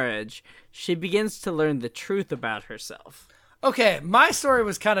remarriage, she begins to learn the truth about herself. Okay, my story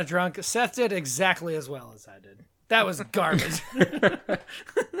was kind of drunk. Seth did exactly as well as I did. That was garbage.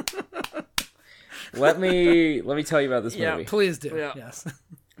 Let me tell you about this movie. Yeah, please do. Yeah. Yes.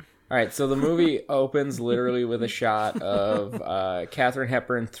 All right, so the movie opens literally with a shot of Katharine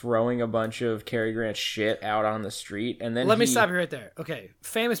Hepburn throwing a bunch of Cary Grant shit out on the street, and then Let me stop you right there. Okay,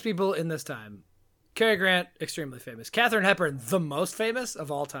 famous people in this time. Cary Grant, extremely famous. Katharine Hepburn, the most famous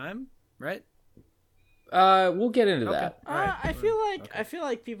of all time, right? We'll get into that. Right. I feel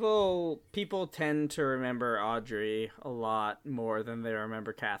like people tend to remember Audrey a lot more than they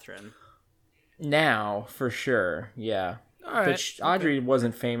remember Katharine. Now, for sure, yeah. All right. But Audrey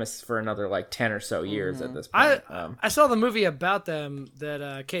wasn't famous for another 10 or so years at this point. I saw the movie about them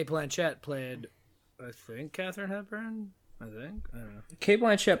that Cate Blanchett played. I think Katharine Hepburn. I don't know. Cate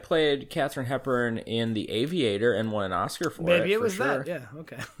Blanchett played Katharine Hepburn in The Aviator and won an Oscar for it. Maybe it was sure. that. Yeah.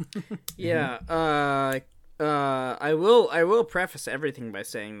 Okay. Yeah. I will preface everything by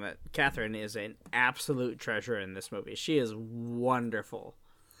saying that Katharine is an absolute treasure in this movie. She is wonderful.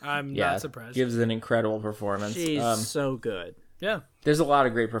 I'm not surprised. Gives an incredible performance. She's so good. Yeah. There's a lot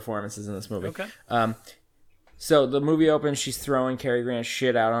of great performances in this movie. Okay. So the movie opens, she's throwing Cary Grant's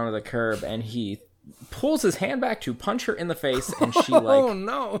shit out onto the curb, and he pulls his hand back to punch her in the face, and she Oh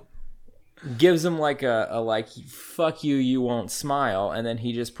no! gives him like a like fuck you, you won't smile, and then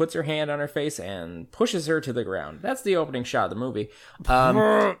he just puts her hand on her face and pushes her to the ground. That's the opening shot of the movie.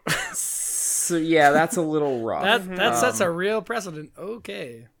 So yeah, that's a little rough. That sets a real precedent.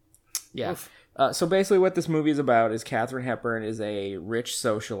 Okay. Yeah. So basically what this movie is about is Katharine Hepburn is a rich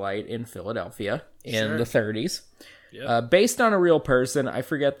socialite in Philadelphia in the 30s. Yep. Based on a real person. I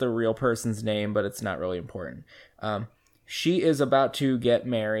forget the real person's name, but it's not really important. She is about to get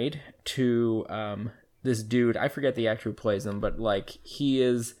married to this dude. I forget the actor who plays him, but like he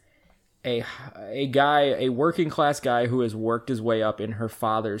is a guy, a working class guy who has worked his way up in her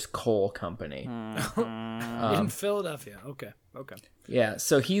father's coal company. In Philadelphia. Okay. Yeah,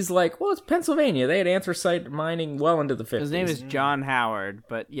 so he's like, well, it's Pennsylvania. They had anthracite mining well into the 50s. His name is John Howard,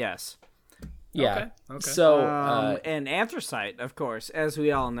 but yes. Yeah. Okay. So, and anthracite, of course, as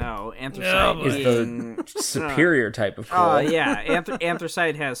we all know, anthracite is the superior type of coal. Oh, yeah.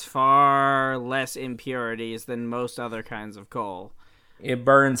 Anthracite has far less impurities than most other kinds of coal. It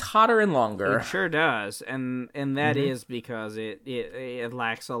burns hotter and longer. It sure does, and that is because it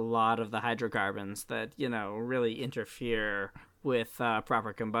lacks a lot of the hydrocarbons that really interfere with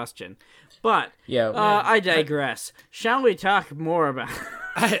proper combustion. But I digress. Shall we talk more about?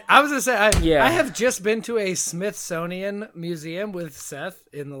 I was gonna say I have just been to a Smithsonian museum with Seth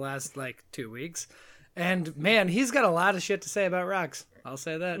in the last 2 weeks, and man, he's got a lot of shit to say about rocks. I'll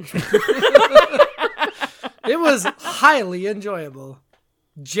say that. It was highly enjoyable.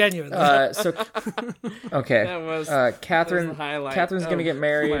 Genuinely. Okay. Catherine's gonna get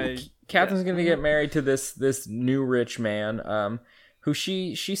married. Catherine's gonna get married to this new rich man, who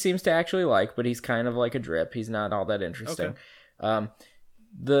she seems to actually like, but he's kind of like a drip. He's not all that interesting. Okay.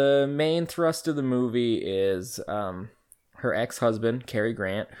 The main thrust of the movie is her ex-husband, Cary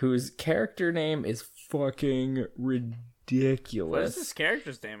Grant, whose character name is fucking ridiculous. What is his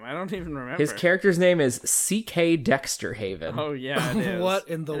character's name? I don't even remember. His character's name is C.K. Dexterhaven. Oh, yeah, it is. What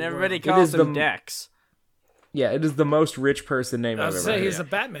in the world? And world? everybody calls him Dex. Yeah, it is the most rich person name I've ever heard. He's a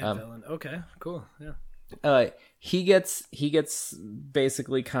Batman villain. Okay, cool. Yeah. He gets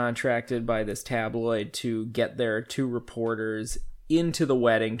basically contracted by this tabloid to get their two reporters into the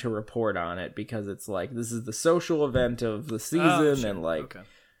wedding to report on it, because it's like this is the social event of the season, and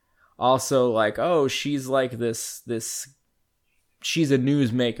also she's like this she's a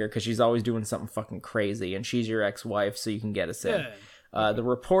newsmaker because she's always doing something fucking crazy, and she's your ex-wife, so you can get us in. The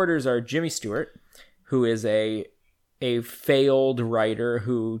reporters are Jimmy Stewart, who is a failed writer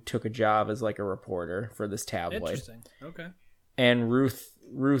who took a job as a reporter for this tabloid. Interesting. Okay. And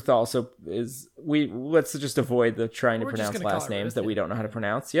Ruth also is. Let's just avoid the trying to pronounce last names that we don't know how to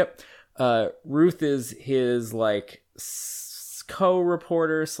pronounce. Yep. Ruth is his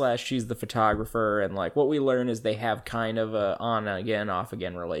co-reporter / she's the photographer, and what we learn is they have kind of a on again off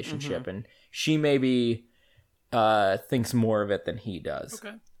again relationship, and she maybe thinks more of it than he does.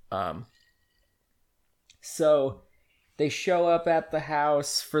 Okay. So they show up at the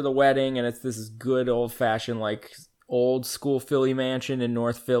house for the wedding, and it's this good old-fashioned, old school Philly mansion in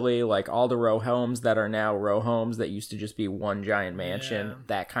North Philly, all the row homes that are now row homes that used to just be one giant mansion,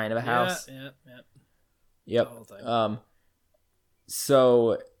 that kind of a house. Yep.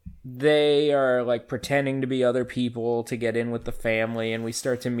 So they are pretending to be other people to get in with the family, and we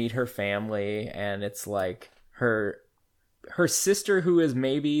start to meet her family, and it's her sister, who is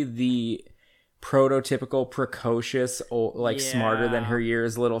maybe the prototypical precocious smarter than her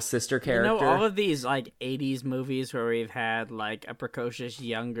years little sister character. All of these 80s movies where we've had a precocious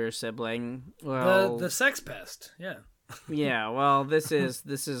younger sibling, the sex pest. Yeah, well, this is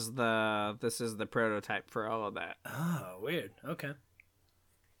the prototype for all of that. Oh, weird. Okay.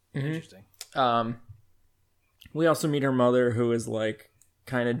 Interesting. We also meet her mother, who is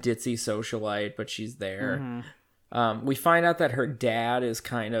kind of ditzy socialite, but she's there. We find out that her dad is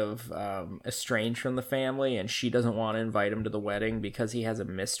kind of estranged from the family, and she doesn't want to invite him to the wedding because he has a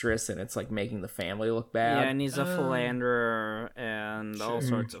mistress, and it's making the family look bad. Yeah, and he's a philanderer and all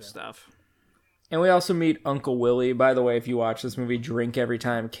sorts of stuff. And we also meet Uncle Willie. By the way, if you watch this movie, drink every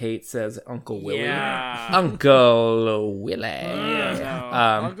time Kate says Uncle Willie. Yeah. Uncle Willie.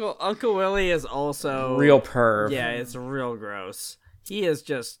 Yeah, no. Uncle Willie is also real perv. Yeah, it's real gross. He is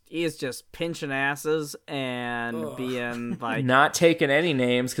just pinching asses and being not taking any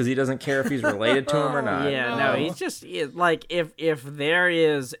names because he doesn't care if he's related to him or not. Yeah, no, he's just if there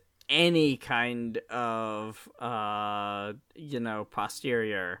is any kind of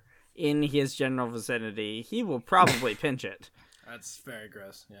posterior in his general vicinity, he will probably pinch it. That's very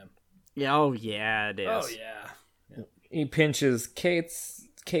gross. Yeah. Yeah, oh yeah, it is. Oh yeah. He pinches Kate's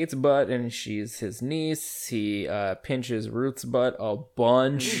butt, and she's his niece. He pinches Ruth's butt a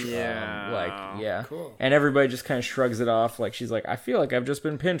bunch. Yeah. Cool. And everybody just kind of shrugs it off. Like, she's like, I feel like I've just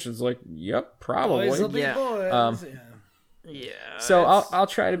been pinched. It's like, yep, probably. Boys will be Yeah. boys. Yeah. So it's I'll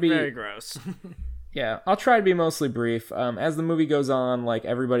try to be very gross. Yeah, I'll try to be mostly brief. As the movie goes on, like,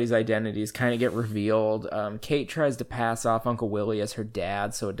 everybody's identities kind of get revealed. Kate tries to pass off Uncle Willie as her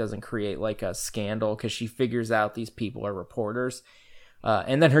dad so it doesn't create, like, a scandal, because she figures out these people are reporters.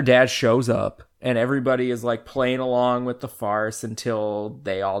 And then her dad shows up, and everybody is, like, playing along with the farce until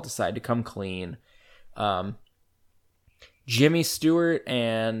they all decide to come clean. Jimmy Stewart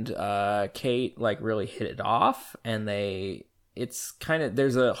and Kate, like, really hit it off, and it's kind of,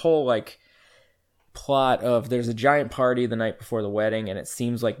 there's a whole, like, plot of there's a giant party the night before the wedding, and it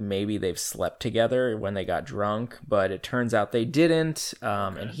seems like maybe they've slept together when they got drunk, but it turns out they didn't.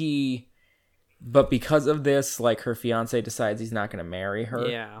 But because of this, like, her fiance decides he's not going to marry her.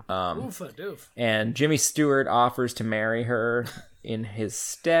 Yeah. Oofa doof. And Jimmy Stewart offers to marry her in his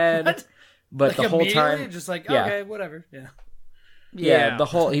stead. What? But Like, the whole immediately? time, Just like, yeah. okay, whatever. Yeah. yeah, the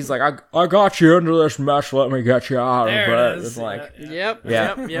whole, he's like, I got you into this mess, let me get you out There of it it. is. It's like, Yep.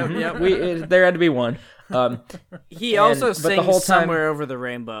 Yeah. Yep. there had to be one. He also but the sings whole time- "Somewhere Over the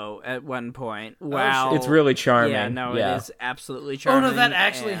Rainbow" at one point. Wow, It's really charming. Yeah, no, yeah. it is absolutely Oh charming. no, that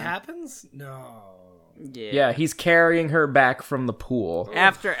actually and- happens? No. Yeah, he's carrying her back from the pool.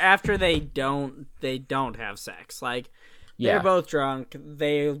 After they don't have sex. Like, Yeah. they're both drunk.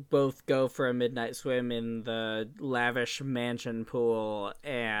 They both go for a midnight swim in the lavish mansion pool,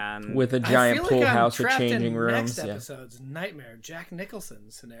 and With a I giant feel pool like I'm house with trapped changing in rooms. Next Yeah. episode's nightmare, Jack Nicholson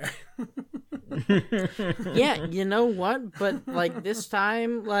scenario. yeah, you know what? But like this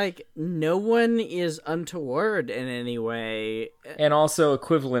time, like no one is untoward in any way. And also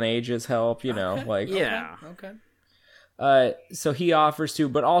equivalent ages help, you know, like Yeah. Okay. so he offers to,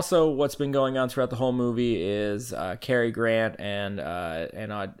 but also what's been going on throughout the whole movie is Cary Grant and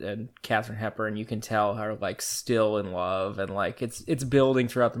Katharine Hepburn, you can tell, are like still in love, and like it's building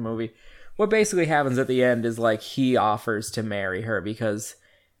throughout the movie. What basically happens at the end is like he offers to marry her because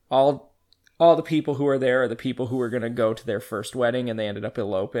all the people who are there are the people who were going to go to their first wedding, and they ended up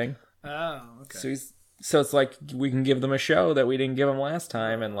eloping. Oh, okay. So it's like we can give them a show that we didn't give them last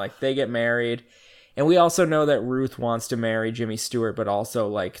time, and like they get married. And we also know that Ruth wants to marry Jimmy Stewart, but also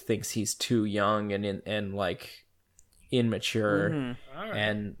like thinks he's too young and like immature. Mm-hmm. All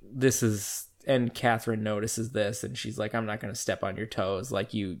right. And Catherine notices this, and she's like, "I'm not going to step on your toes.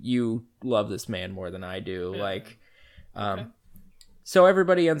 Like you love this man more than I do." Yeah. Like, Okay. so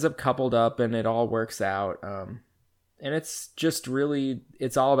everybody ends up coupled up, and it all works out. And it's just really,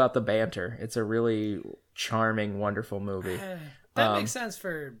 it's all about the banter. It's a really charming, wonderful movie. That makes sense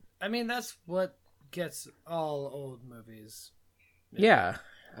I mean, that's what gets all old movies. Yeah.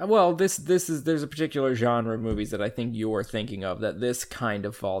 Well, there's a particular genre of movies that I think you're thinking of that this kind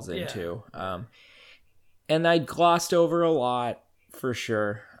of falls into. And I glossed over a lot for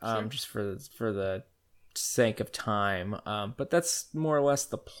sure, just for the sake of time. But that's more or less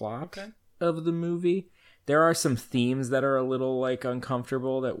the plot of the movie. There are some themes that are a little like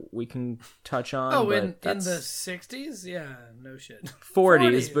uncomfortable that we can touch on. Oh, but in the that's 60s? Yeah, no shit.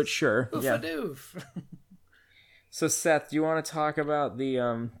 40s, but sure. Yeah. Oofa-doof. So Seth, do you want to talk about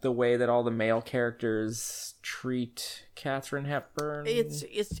the way that all the male characters treat Katharine Hepburn? It's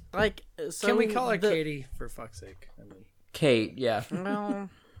like so Can we call her Katie, for fuck's sake? I mean, Kate, yeah. Well,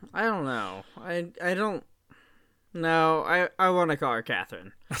 I don't know. I don't. No, I want to call her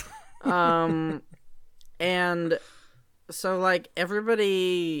Catherine. And so like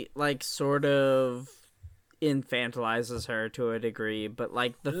everybody like sort of infantilizes her to a degree, but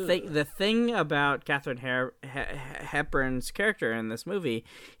like the thing about Katharine Hepburn's character in this movie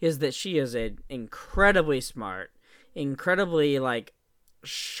is that she is an incredibly smart, incredibly like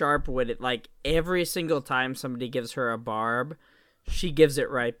sharp-witted. Like every single time somebody gives her a barb, she gives it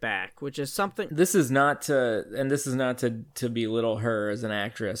right back, which is something. This is not to belittle her as an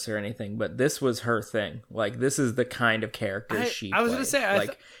actress or anything, but this was her thing. Like, this is the kind of character she I was played. gonna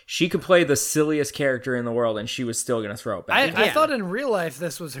say, she could play the silliest character in the world, and she was still gonna throw it back. I thought in real life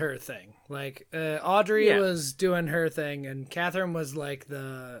this was her thing. Like, Audrey was doing her thing, and Catherine was like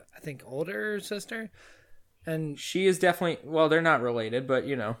the, I think, older sister. And she is definitely, well, they're not related, but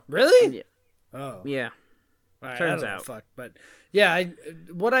you know. really? Yeah. Oh, Yeah. I Turns don't know, out. fuck. But yeah,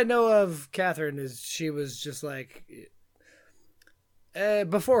 what I know of Catherine is she was just like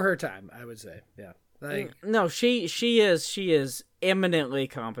before her time, I would say. Yeah, like No, she is eminently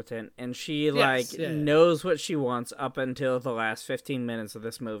competent, and she Yes, yeah. knows what she wants up until the last 15 minutes of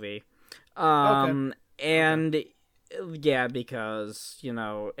this movie. And yeah, because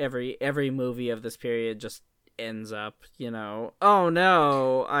every movie of this period just ends up, oh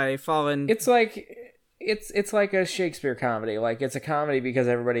no, I fall in. It's like a Shakespeare comedy. Like, it's a comedy because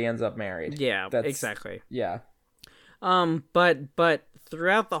everybody ends up married. Yeah, exactly. Yeah. But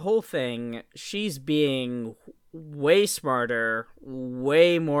throughout the whole thing, she's being way smarter,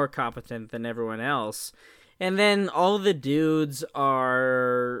 way more competent than everyone else. And then all the dudes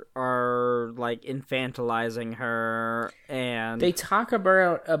are like infantilizing her, and they talk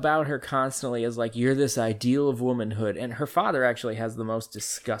about her constantly as like, you're this ideal of womanhood, and her father actually has the most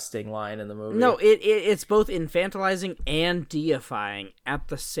disgusting line in the movie. No, it's both infantilizing and deifying at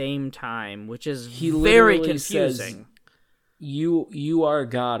the same time, which is very confusing. Says, you are a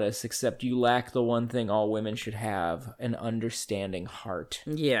goddess, except you lack the one thing all women should have, an understanding heart.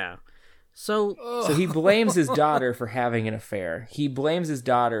 Yeah. So he blames his daughter for having an affair. He blames his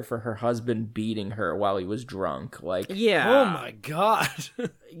daughter for her husband beating her while he was drunk. Like, yeah. Oh my god.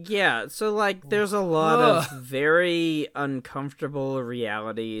 Yeah, so like there's a lot of very uncomfortable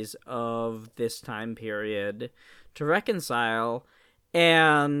realities of this time period to reconcile,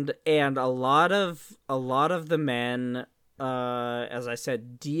 and a lot of the men, as I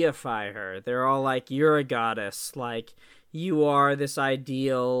said, deify her. They're all like, you're a goddess, like, you are this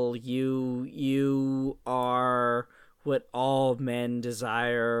ideal, you are what all men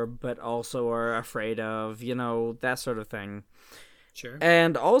desire but also are afraid of, that sort of thing. Sure.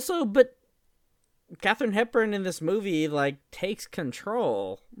 And also, but Katharine Hepburn in this movie, like, takes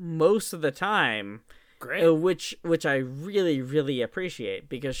control most of the time. Great. Which I really, really appreciate,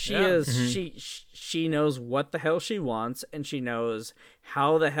 because she knows what the hell she wants, and she knows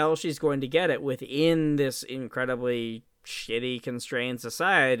how the hell she's going to get it within this incredibly shitty, constrained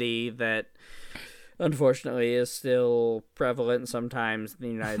society that unfortunately is still prevalent sometimes in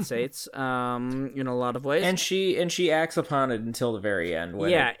the United States, in a lot of ways. And she acts upon it until the very end,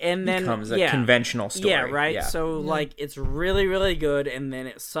 when and then becomes a conventional story. Yeah, right? Yeah. So, like, it's really, really good, and then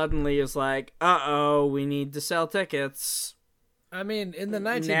it suddenly is like, uh-oh, we need to sell tickets. I mean, in the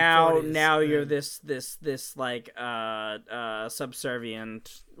 1940s... Now you're this like,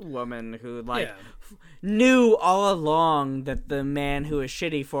 subservient woman who, like, knew all along that the man who is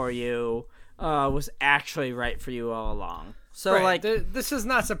shitty for you was actually right for you all along. So, right. like... This is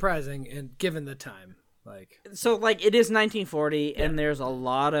not surprising, given the time. So, like, it is 1940, and there's a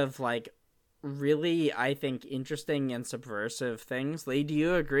lot of, like, really, I think, interesting and subversive things. Lee, do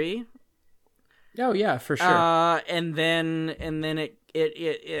you agree? Oh yeah, for sure. And then it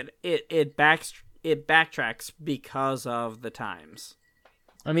backtracks because of the times.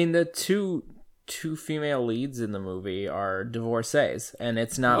 I mean, the two female leads in the movie are divorcees, and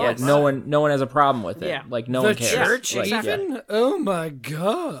it's not like no one has a problem with it. Yeah. Like, no one cares. Church, like, even? Yeah. Oh my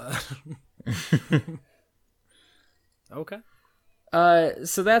god. Okay.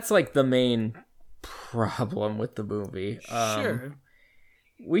 So that's like the main problem with the movie. Sure.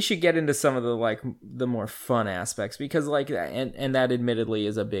 We should get into some of the more fun aspects, because and that admittedly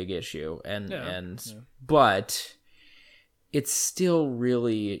is a big issue, but it's still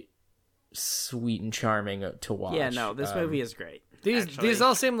really sweet and charming to watch. Yeah, no, this movie is great. These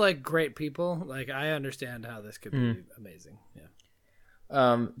all seem like great people. Like, I understand how this could be amazing.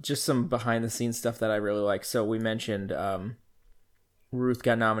 Yeah. Just some behind the scenes stuff that I really like. So we mentioned Ruth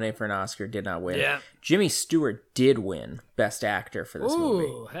got nominated for an Oscar, did not win. Yeah. Jimmy Stewart did win Best Actor for this movie.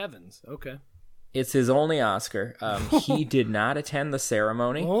 Ooh, heavens. Okay. It's his only Oscar. He did not attend the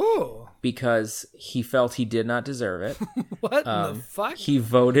ceremony because he felt he did not deserve it. What the fuck? He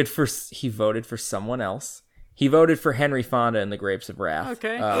voted for someone else. He voted for Henry Fonda in The Grapes of Wrath.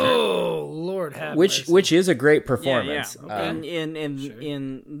 Okay. Oh, Lord have mercy. Which is a great performance. Yeah.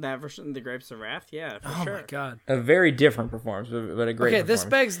 In that version, The Grapes of Wrath, yeah, for sure. Oh my god. A very different performance, but a great performance. This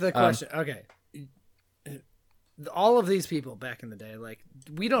begs the question. Okay. All of these people back in the day, like,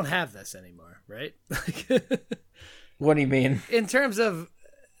 we don't have this anymore, right? What do you mean? In terms of,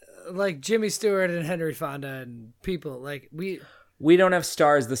 like, Jimmy Stewart and Henry Fonda and people, like, we don't have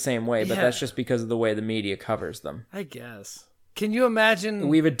stars the same way, but that's just because of the way the media covers them. I guess. Can you imagine?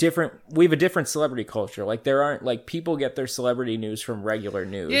 We have a different celebrity culture. Like, there aren't, like, people get their celebrity news from regular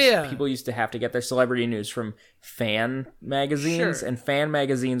news. Yeah. People used to have to get their celebrity news from fan magazines, and fan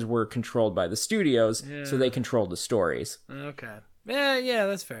magazines were controlled by the studios, so they controlled the stories. Okay. Yeah,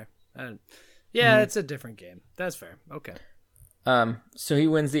 that's fair. It's a different game. That's fair. Okay. So he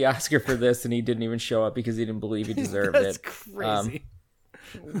wins the Oscar for this, and he didn't even show up because he didn't believe he deserved That's it. crazy.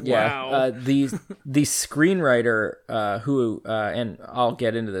 Yeah. Wow. The screenwriter, who and I'll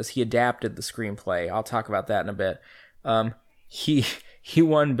get into this, he adapted the screenplay. I'll talk about that in a bit. he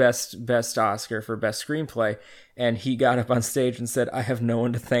won best Oscar for best screenplay, and he got up on stage and said, "I have no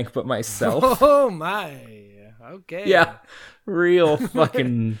one to thank but myself." Oh my. Okay. Yeah, real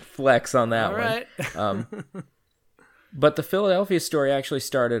fucking flex on that All right. one. But the Philadelphia story actually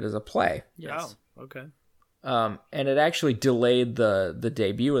started as a play. Yes. Oh, okay. And it actually delayed the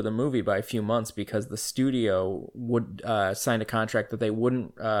debut of the movie by a few months because the studio would sign a contract that they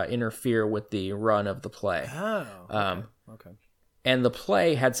wouldn't interfere with the run of the play. Oh. Okay. And the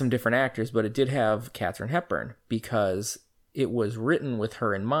play had some different actors, but it did have Katharine Hepburn because it was written with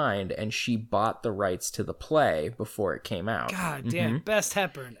her in mind, and she bought the rights to the play before it came out. God damn, best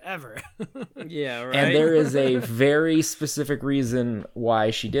Hepburn ever. Yeah, right. And there is a very specific reason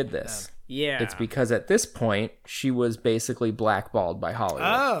why she did this. Yeah. It's because at this point, she was basically blackballed by Hollywood.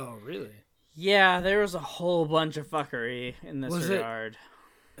 Oh, really? Yeah, there was a whole bunch of fuckery in this regard.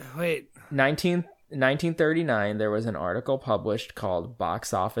 Wait. 1939, there was an article published called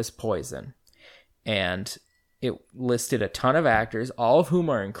Box Office Poison. And it listed a ton of actors, all of whom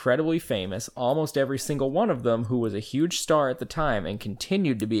are incredibly famous, almost every single one of them who was a huge star at the time and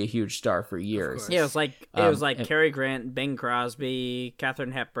continued to be a huge star for years. Yeah, it was like Cary Grant, Bing Crosby,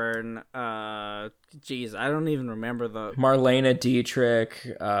 Katharine Hepburn, geez, I don't even remember the... Marlene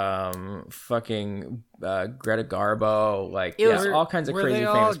Dietrich, fucking Greta Garbo, like, all kinds of crazy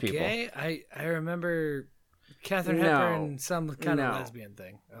famous people. Were they all gay? I remember Katharine Hepburn, some kind of lesbian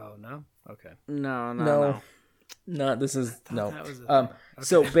thing. Oh, no? Okay. No. No, this is no. That was a thing. Okay.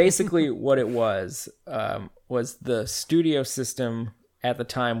 So basically, what it was the studio system at the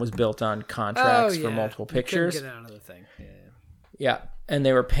time was built on contracts for multiple pictures. You couldn't get out of the thing. Yeah, and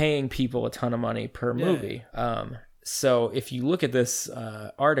they were paying people a ton of money per movie. So if you look at this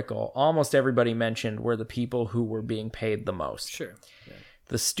article, almost everybody mentioned were the people who were being paid the most. Sure. Yeah.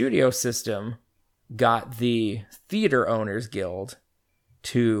 The studio system got the Theater Owners Guild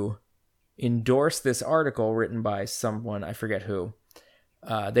to endorse this article written by someone, I forget who.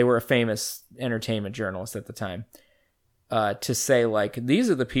 They were a famous entertainment journalist at the time. To say, like, these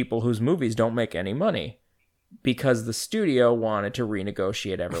are the people whose movies don't make any money because the studio wanted to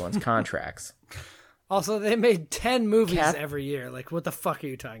renegotiate everyone's contracts. Also, they made 10 movies every year. Like, what the fuck are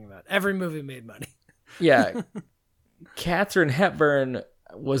you talking about? Every movie made money. Yeah. Katharine Hepburn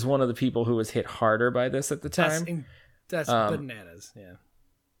was one of the people who was hit harder by this at the time. That's bananas, yeah.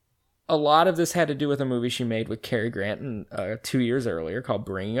 A lot of this had to do with a movie she made with Cary Grant 2 years earlier called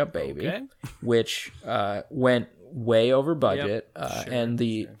Bringing Up Baby, which went way over budget.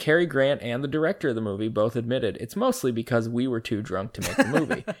 Cary Grant and the director of the movie both admitted it's mostly because we were too drunk to make the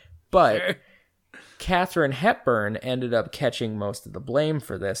movie. But Katharine Hepburn ended up catching most of the blame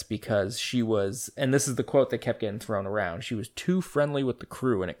for this because she was, and this is the quote that kept getting thrown around, she was too friendly with the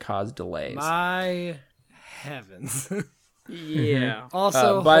crew and it caused delays. My heavens. Yeah.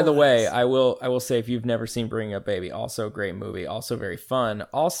 Also, by the way, I will say, if you've never seen Bringing Up Baby, also a great movie, also very fun.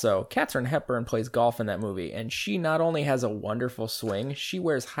 Also, Katharine Hepburn plays golf in that movie, and she not only has a wonderful swing, she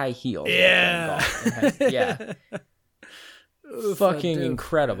wears high heels. Yeah. Fucking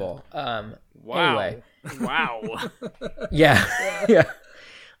incredible. Wow. Anyway. Wow. Yeah.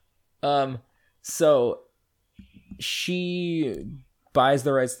 So she buys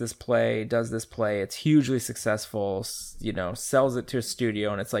the rights to this play, does this play, it's hugely successful, sells it to a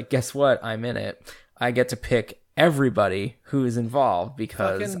studio, and it's like, guess what? I'm in it. I get to pick everybody who is involved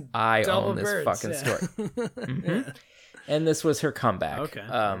because I own this fucking story. Mm-hmm. And this was her comeback. Okay.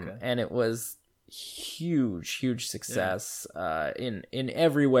 And it was huge success in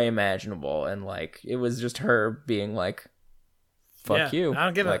every way imaginable, and like it was just her being like, fuck you. I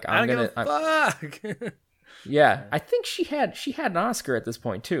don't give a fuck. Yeah, I think she had an Oscar at this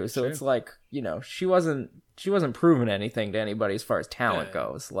point too. So it's like, she wasn't proving anything to anybody as far as talent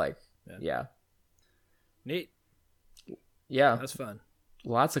goes. Like, Neat. Yeah. That's fun.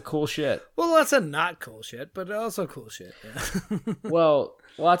 Lots of cool shit. Well, lots of not cool shit, but also cool shit. Yeah. Well,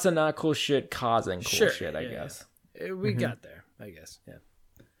 lots of not cool shit causing cool shit, I guess. Yeah. We got there, I guess. Yeah.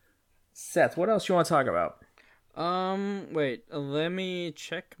 Seth, what else you want to talk about? Wait, let me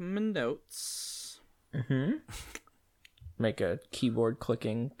check my notes. Mm-hmm. Make a keyboard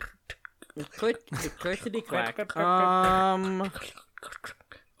clicking. Clickety clack.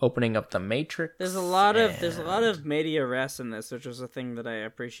 Opening up the Matrix. There's a lot of media res in this, which is a thing that I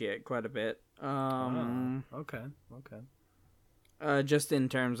appreciate quite a bit. Okay. Just in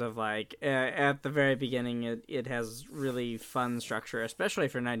terms of like at the very beginning, it has really fun structure, especially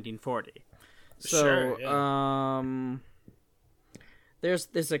for 1940. So,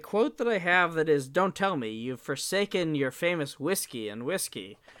 There's a quote that I have that is, "Don't tell me you've forsaken your famous whiskey,"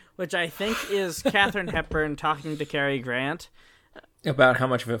 which I think is Katharine Hepburn talking to Cary Grant. About how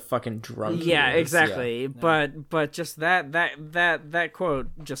much of a fucking drunk he is. Exactly. Yeah. But just that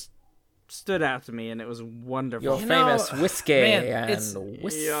quote just stood out to me, and it was wonderful. Your famous whiskey and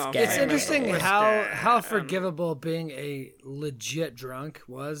whiskey. It's interesting how forgivable being a legit drunk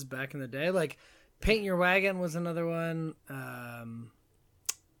was back in the day. Like, Paint Your Wagon was another one.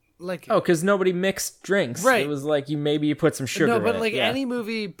 Because nobody mixed drinks. Right. It was like you put some sugar in it. No, but any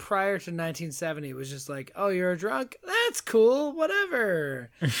movie prior to 1970 was just like, oh, you're a drunk? That's cool,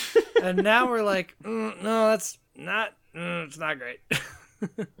 whatever. And now we're like, no, that's not, it's not great.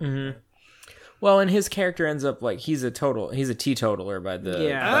 Mm-hmm. Well, and his character ends up like he's a teetotaler by the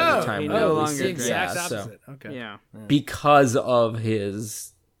time. He no longer the exact opposite. So, okay. Yeah. Because of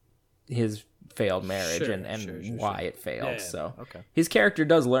his failed marriage and why it failed. Yeah. So okay. His character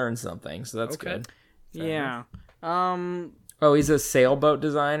does learn something, so that's good. Yeah. He's a sailboat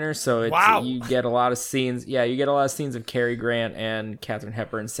designer, so you get a lot of scenes. Yeah, you get a lot of scenes of Cary Grant and Katharine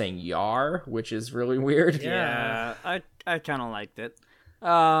Hepburn saying "yar," which is really weird. Yeah, I kind of liked it.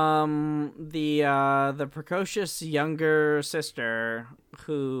 The precocious younger sister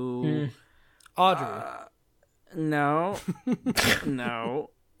who Audrey. No.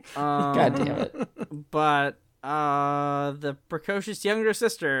 God damn it. But the precocious younger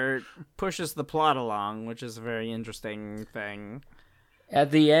sister pushes the plot along, which is a very interesting thing. At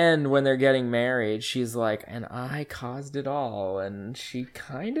the end, when they're getting married, she's like, "And I caused it all," and she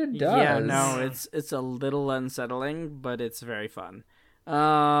kind of does. Yeah, no, it's a little unsettling, but it's very fun.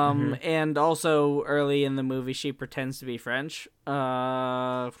 And also early in the movie, she pretends to be French,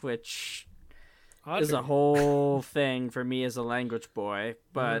 which is a whole thing for me as a language boy.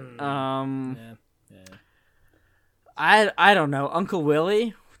 But I don't know. Uncle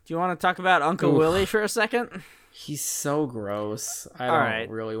Willie. Do you want to talk about Uncle Willie for a second? He's so gross. I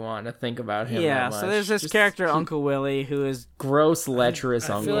don't really want to think about him. Yeah, that much. So there's this character, Uncle Willie, who is gross, lecherous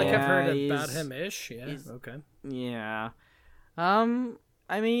uncle. I feel like I've heard about him ish. Yeah. Okay. Yeah. I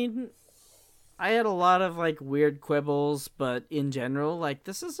mean, I had a lot of like weird quibbles, but in general, like,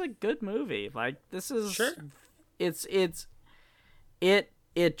 this is a good movie. Like, this is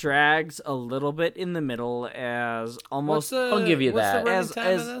it drags a little bit in the middle as almost. I'll give you that. What's the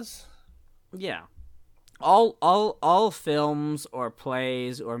running time of this? Yeah. All films or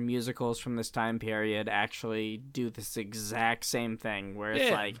plays or musicals from this time period actually do this exact same thing, where it's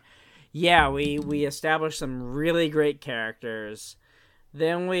like, we establish some really great characters.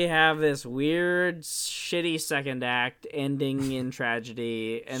 Then we have this weird, shitty second act ending in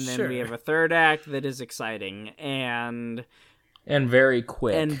tragedy, and then we have a third act that is exciting and very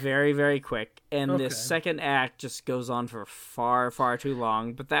quick. And very, very quick. And this second act just goes on for far, far too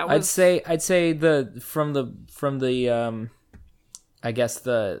long. But that was I'd say from the I guess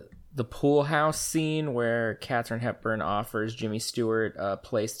the pool house scene where Katharine Hepburn offers Jimmy Stewart a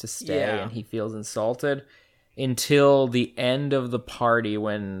place to stay and he feels insulted, until the end of the party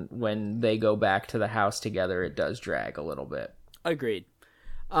when they go back to the house together, it does drag a little bit. Agreed.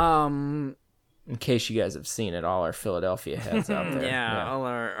 In case you guys have seen it, all our Philadelphia heads out there. All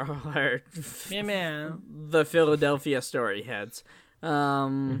our the Philadelphia story heads.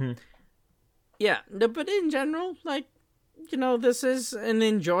 Yeah, but in general, like, you know, this is an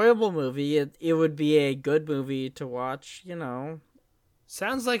enjoyable movie. It would be a good movie to watch, you know.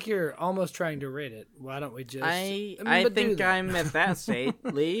 Sounds like you're almost trying to rate it. Why don't we just... I think I'm at that state,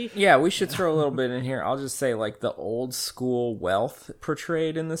 Lee. Yeah, we should throw a little bit in here. I'll just say, like, the old school wealth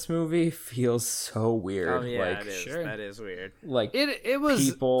portrayed in this movie feels so weird. Oh, yeah, like, it is. Sure. That is weird. Like, it was,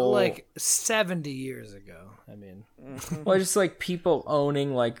 people... like, 70 years ago. I mean... Well, just, like, people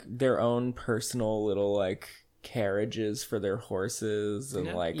owning, like, their own personal little, like... carriages for their horses and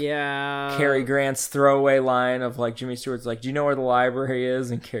Cary Grant's throwaway line of like Jimmy Stewart's like, do you know where the library is?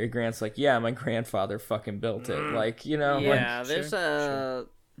 And Cary Grant's like, yeah, my grandfather fucking built it. Like, you know, there's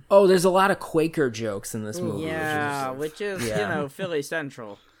there's a lot of Quaker jokes in this movie, which is you know, Philly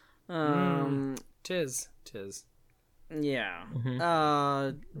Central. Tis yeah.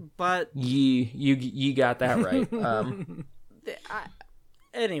 But you got that right.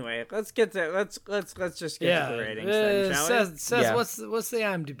 Anyway, let's just get to the ratings then, shall we? Says what's the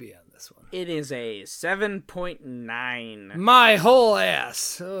IMDb on this one? It is a 7.9. My whole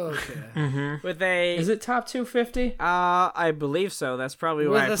ass. Okay. With a Is it top 250? I believe so. That's probably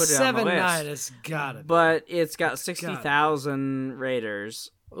why I put it on the list. 7.9, it's got it. But it's got 60,000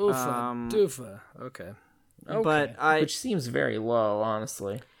 raters. Oofa, doofa. Okay. But which seems very low,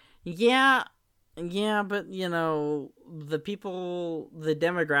 honestly. Yeah, but, you know, the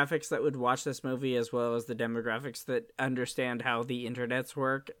demographics that would watch this movie, as well as the demographics that understand how the internets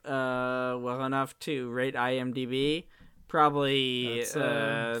work well enough to rate IMDb, Probably That's,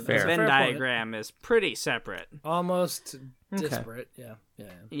 the fair. Venn Fair point. diagram is pretty separate. Almost disparate. Yeah.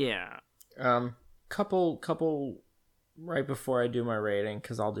 Yeah. Couple right before I do my rating,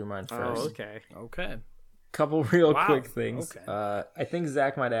 because I'll do mine first. Oh, okay. Okay. Couple real Wow. quick things. Okay. I think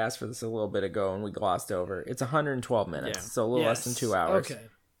Zach might ask for this a little bit ago, and we glossed over. It's 112 minutes, Yeah. so a little less than 2 hours. Okay.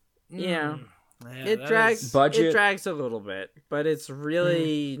 Yeah. Yeah, It that drags. is- Budget- It drags a little bit, but it's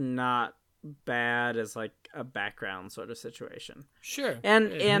really not bad as like a background sort of situation. Sure.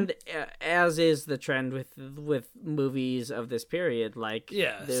 And Yeah. and as is the trend with movies of this period, like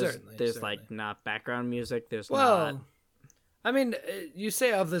Yeah, there's certainly. like not background music. There's Well, not. I mean, you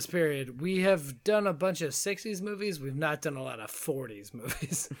say of this period, we have done a bunch of 60s movies. We've not done a lot of 40s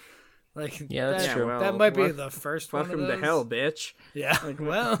movies. Like, Yeah, that's that, true. well, that might be wel- the first one. Welcome of to those. hell, bitch. Yeah.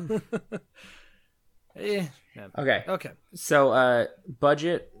 Well. yeah. Okay. Okay. So,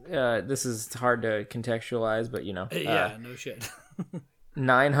 budget. This is hard to contextualize, but Yeah. No shit.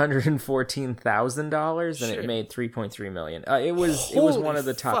 $914,000, and Sure. it made $3.3 million. It was Holy one of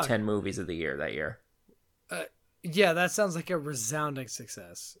the top fuck. 10 movies of the year that year. Yeah, that sounds like a resounding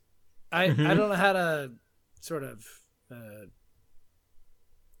success. I Mm-hmm. don't know how to sort of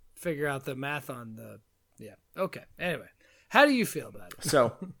figure out the math on the. Yeah. Okay. Anyway, how do you feel about it?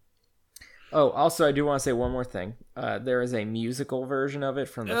 So, also, I do want to say one more thing. There is a musical version of it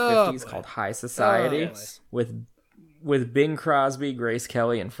from the Oh, 50s boy. called High Society Oh, with Bing Crosby, Grace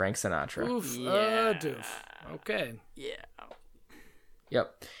Kelly, and Frank Sinatra. Oof. Yeah. Doof. Okay. Yeah.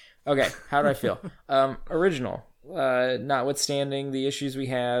 Yep. Okay, how do I feel? Original. Notwithstanding the issues we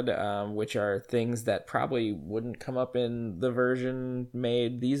had, which are things that probably wouldn't come up in the version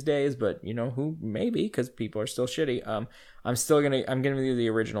made these days, but who maybe, because people are still shitty. I'm gonna do the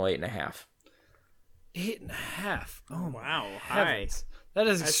original 8.5. 8.5. Oh my Wow. Hi. heavens. That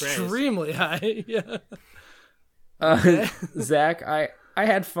is High praise. extremely high. Yeah. Zach, I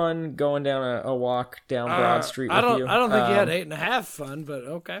had fun going down a walk down Broad Street with I don't you. think you had 8.5 fun, but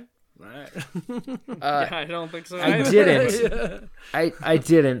okay. All right. I don't think so. I either. didn't. I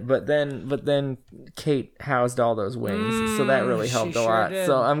didn't, but then Kate housed all those wings, so that really she helped a sure lot. did.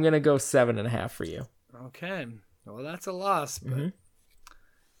 So I'm gonna go 7.5 for you, Okay. Well, that's a loss, but Mm-hmm.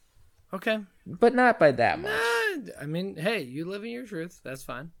 okay. but not by that much. I mean, hey, you live in your truth. That's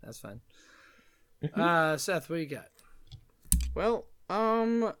fine. That's fine. Mm-hmm. Seth, what you got? Well,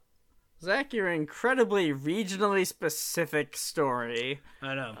 Zach, your incredibly regionally specific story.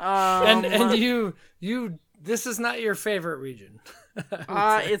 I know. Um, and you this is not your favorite region.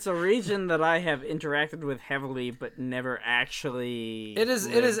 it's a region that I have interacted with heavily, but never actually. It is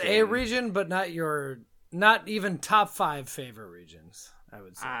lived a in. region, but not even top 5 favorite regions, I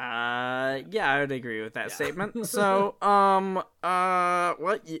would say. Yeah, I would agree with that statement. So,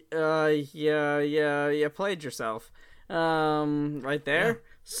 what? You played yourself, right there. Yeah.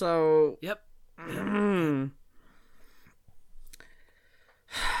 So, Yep.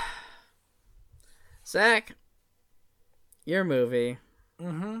 Zach, your movie.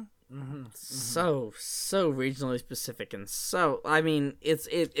 Mm-hmm. So regionally specific, and so I mean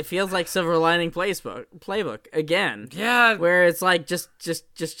it feels like Silver Lining playbook again. Yeah. Where it's like just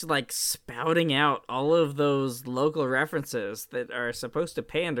like spouting out all of those local references that are supposed to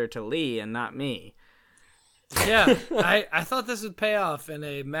pander to Lee and not me. Yeah. I thought this would pay off in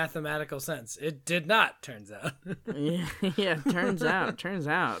a mathematical sense. It did not, turns out. Yeah, turns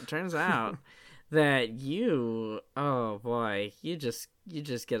out that oh boy, you just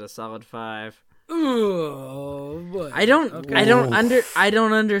get a solid 5. Ooh, boy. I don't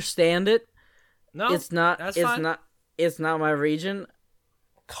understand it. No, It's not That's it's fine. not my region.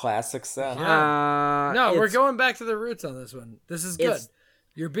 Classic Seth. No, we're it's- going back to the roots on this one. This is good. It's-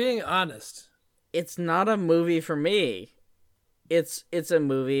 You're being honest. It's not a movie for me. It's a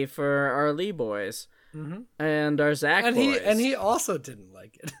movie for our Lee boys and our Zach And boys. he also didn't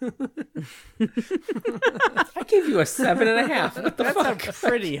like it. I gave you a 7.5. What the That's fuck? a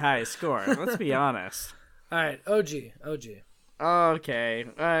pretty high score. Let's be honest. All right, OG. Okay,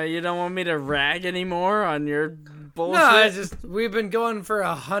 you don't want me to rag anymore on your bullshit? No, we've been going for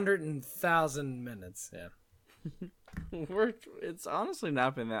 100,000 minutes. Yeah. It's honestly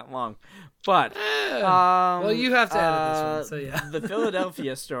not been that long, but Well, you have to edit this one, so yeah. The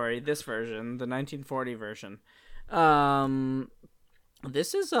Philadelphia story, this version, the 1940 version.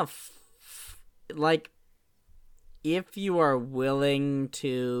 This is like, if you are willing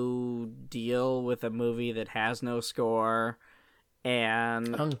to deal with a movie that has no score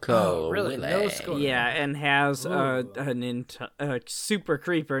and Uncle really? Willie. No score. yeah, and has Ooh. a super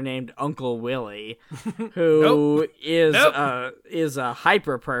creeper named Uncle Willie, who is Nope. is a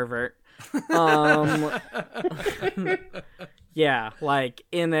hyper pervert. Yeah, like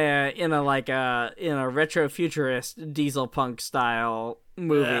in a retro futurist diesel punk style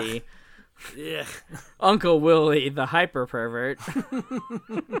movie. Yeah. Uncle Willie, the hyper pervert.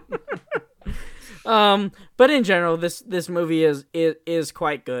 But in general, this movie is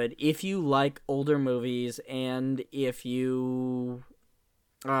quite good. If you like older movies, and if you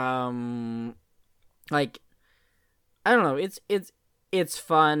like, I don't know, it's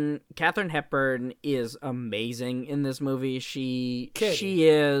fun. Katharine Hepburn is amazing in this movie. She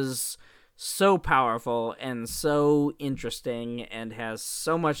is so powerful and so interesting and has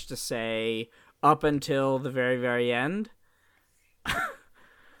so much to say up until the very, very end.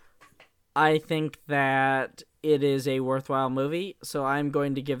 I think that it is a worthwhile movie, so I'm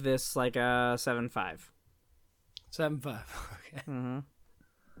going to give this like a 7.5. 7.5. Okay. Mm-hmm.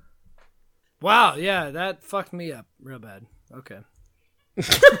 Wow, yeah, that fucked me up real bad. Okay.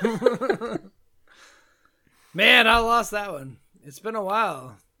 Man, I lost that one. It's been a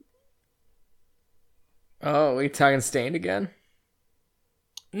while. Oh, we talking Stained again?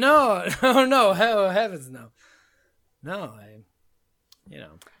 No, no, heavens no. No,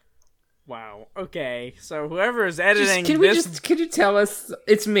 Wow. Okay, so whoever is editing Could you tell us?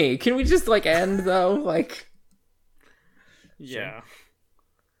 It's me. Can we just like end though? Like, yeah.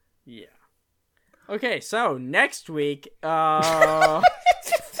 Yeah. Okay, so next week, fucking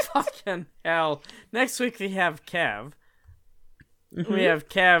hell. Next week we have Kev. We have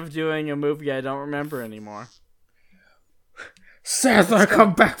Kev doing a movie I don't remember anymore. Seth, I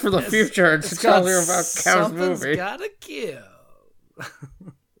come back from the future to tell you about Kev's movie. Something's gotta kill.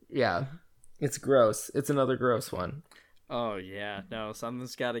 Yeah, it's gross. It's another gross one. Oh yeah, no,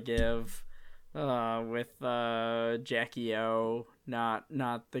 something's gotta give. With Jackie O, not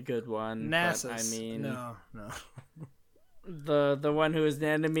the good one. Nasus. But, I mean, no. the one who is the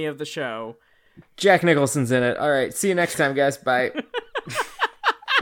enemy of the show. Jack Nicholson's in it. All right, see you next time, guys. Bye.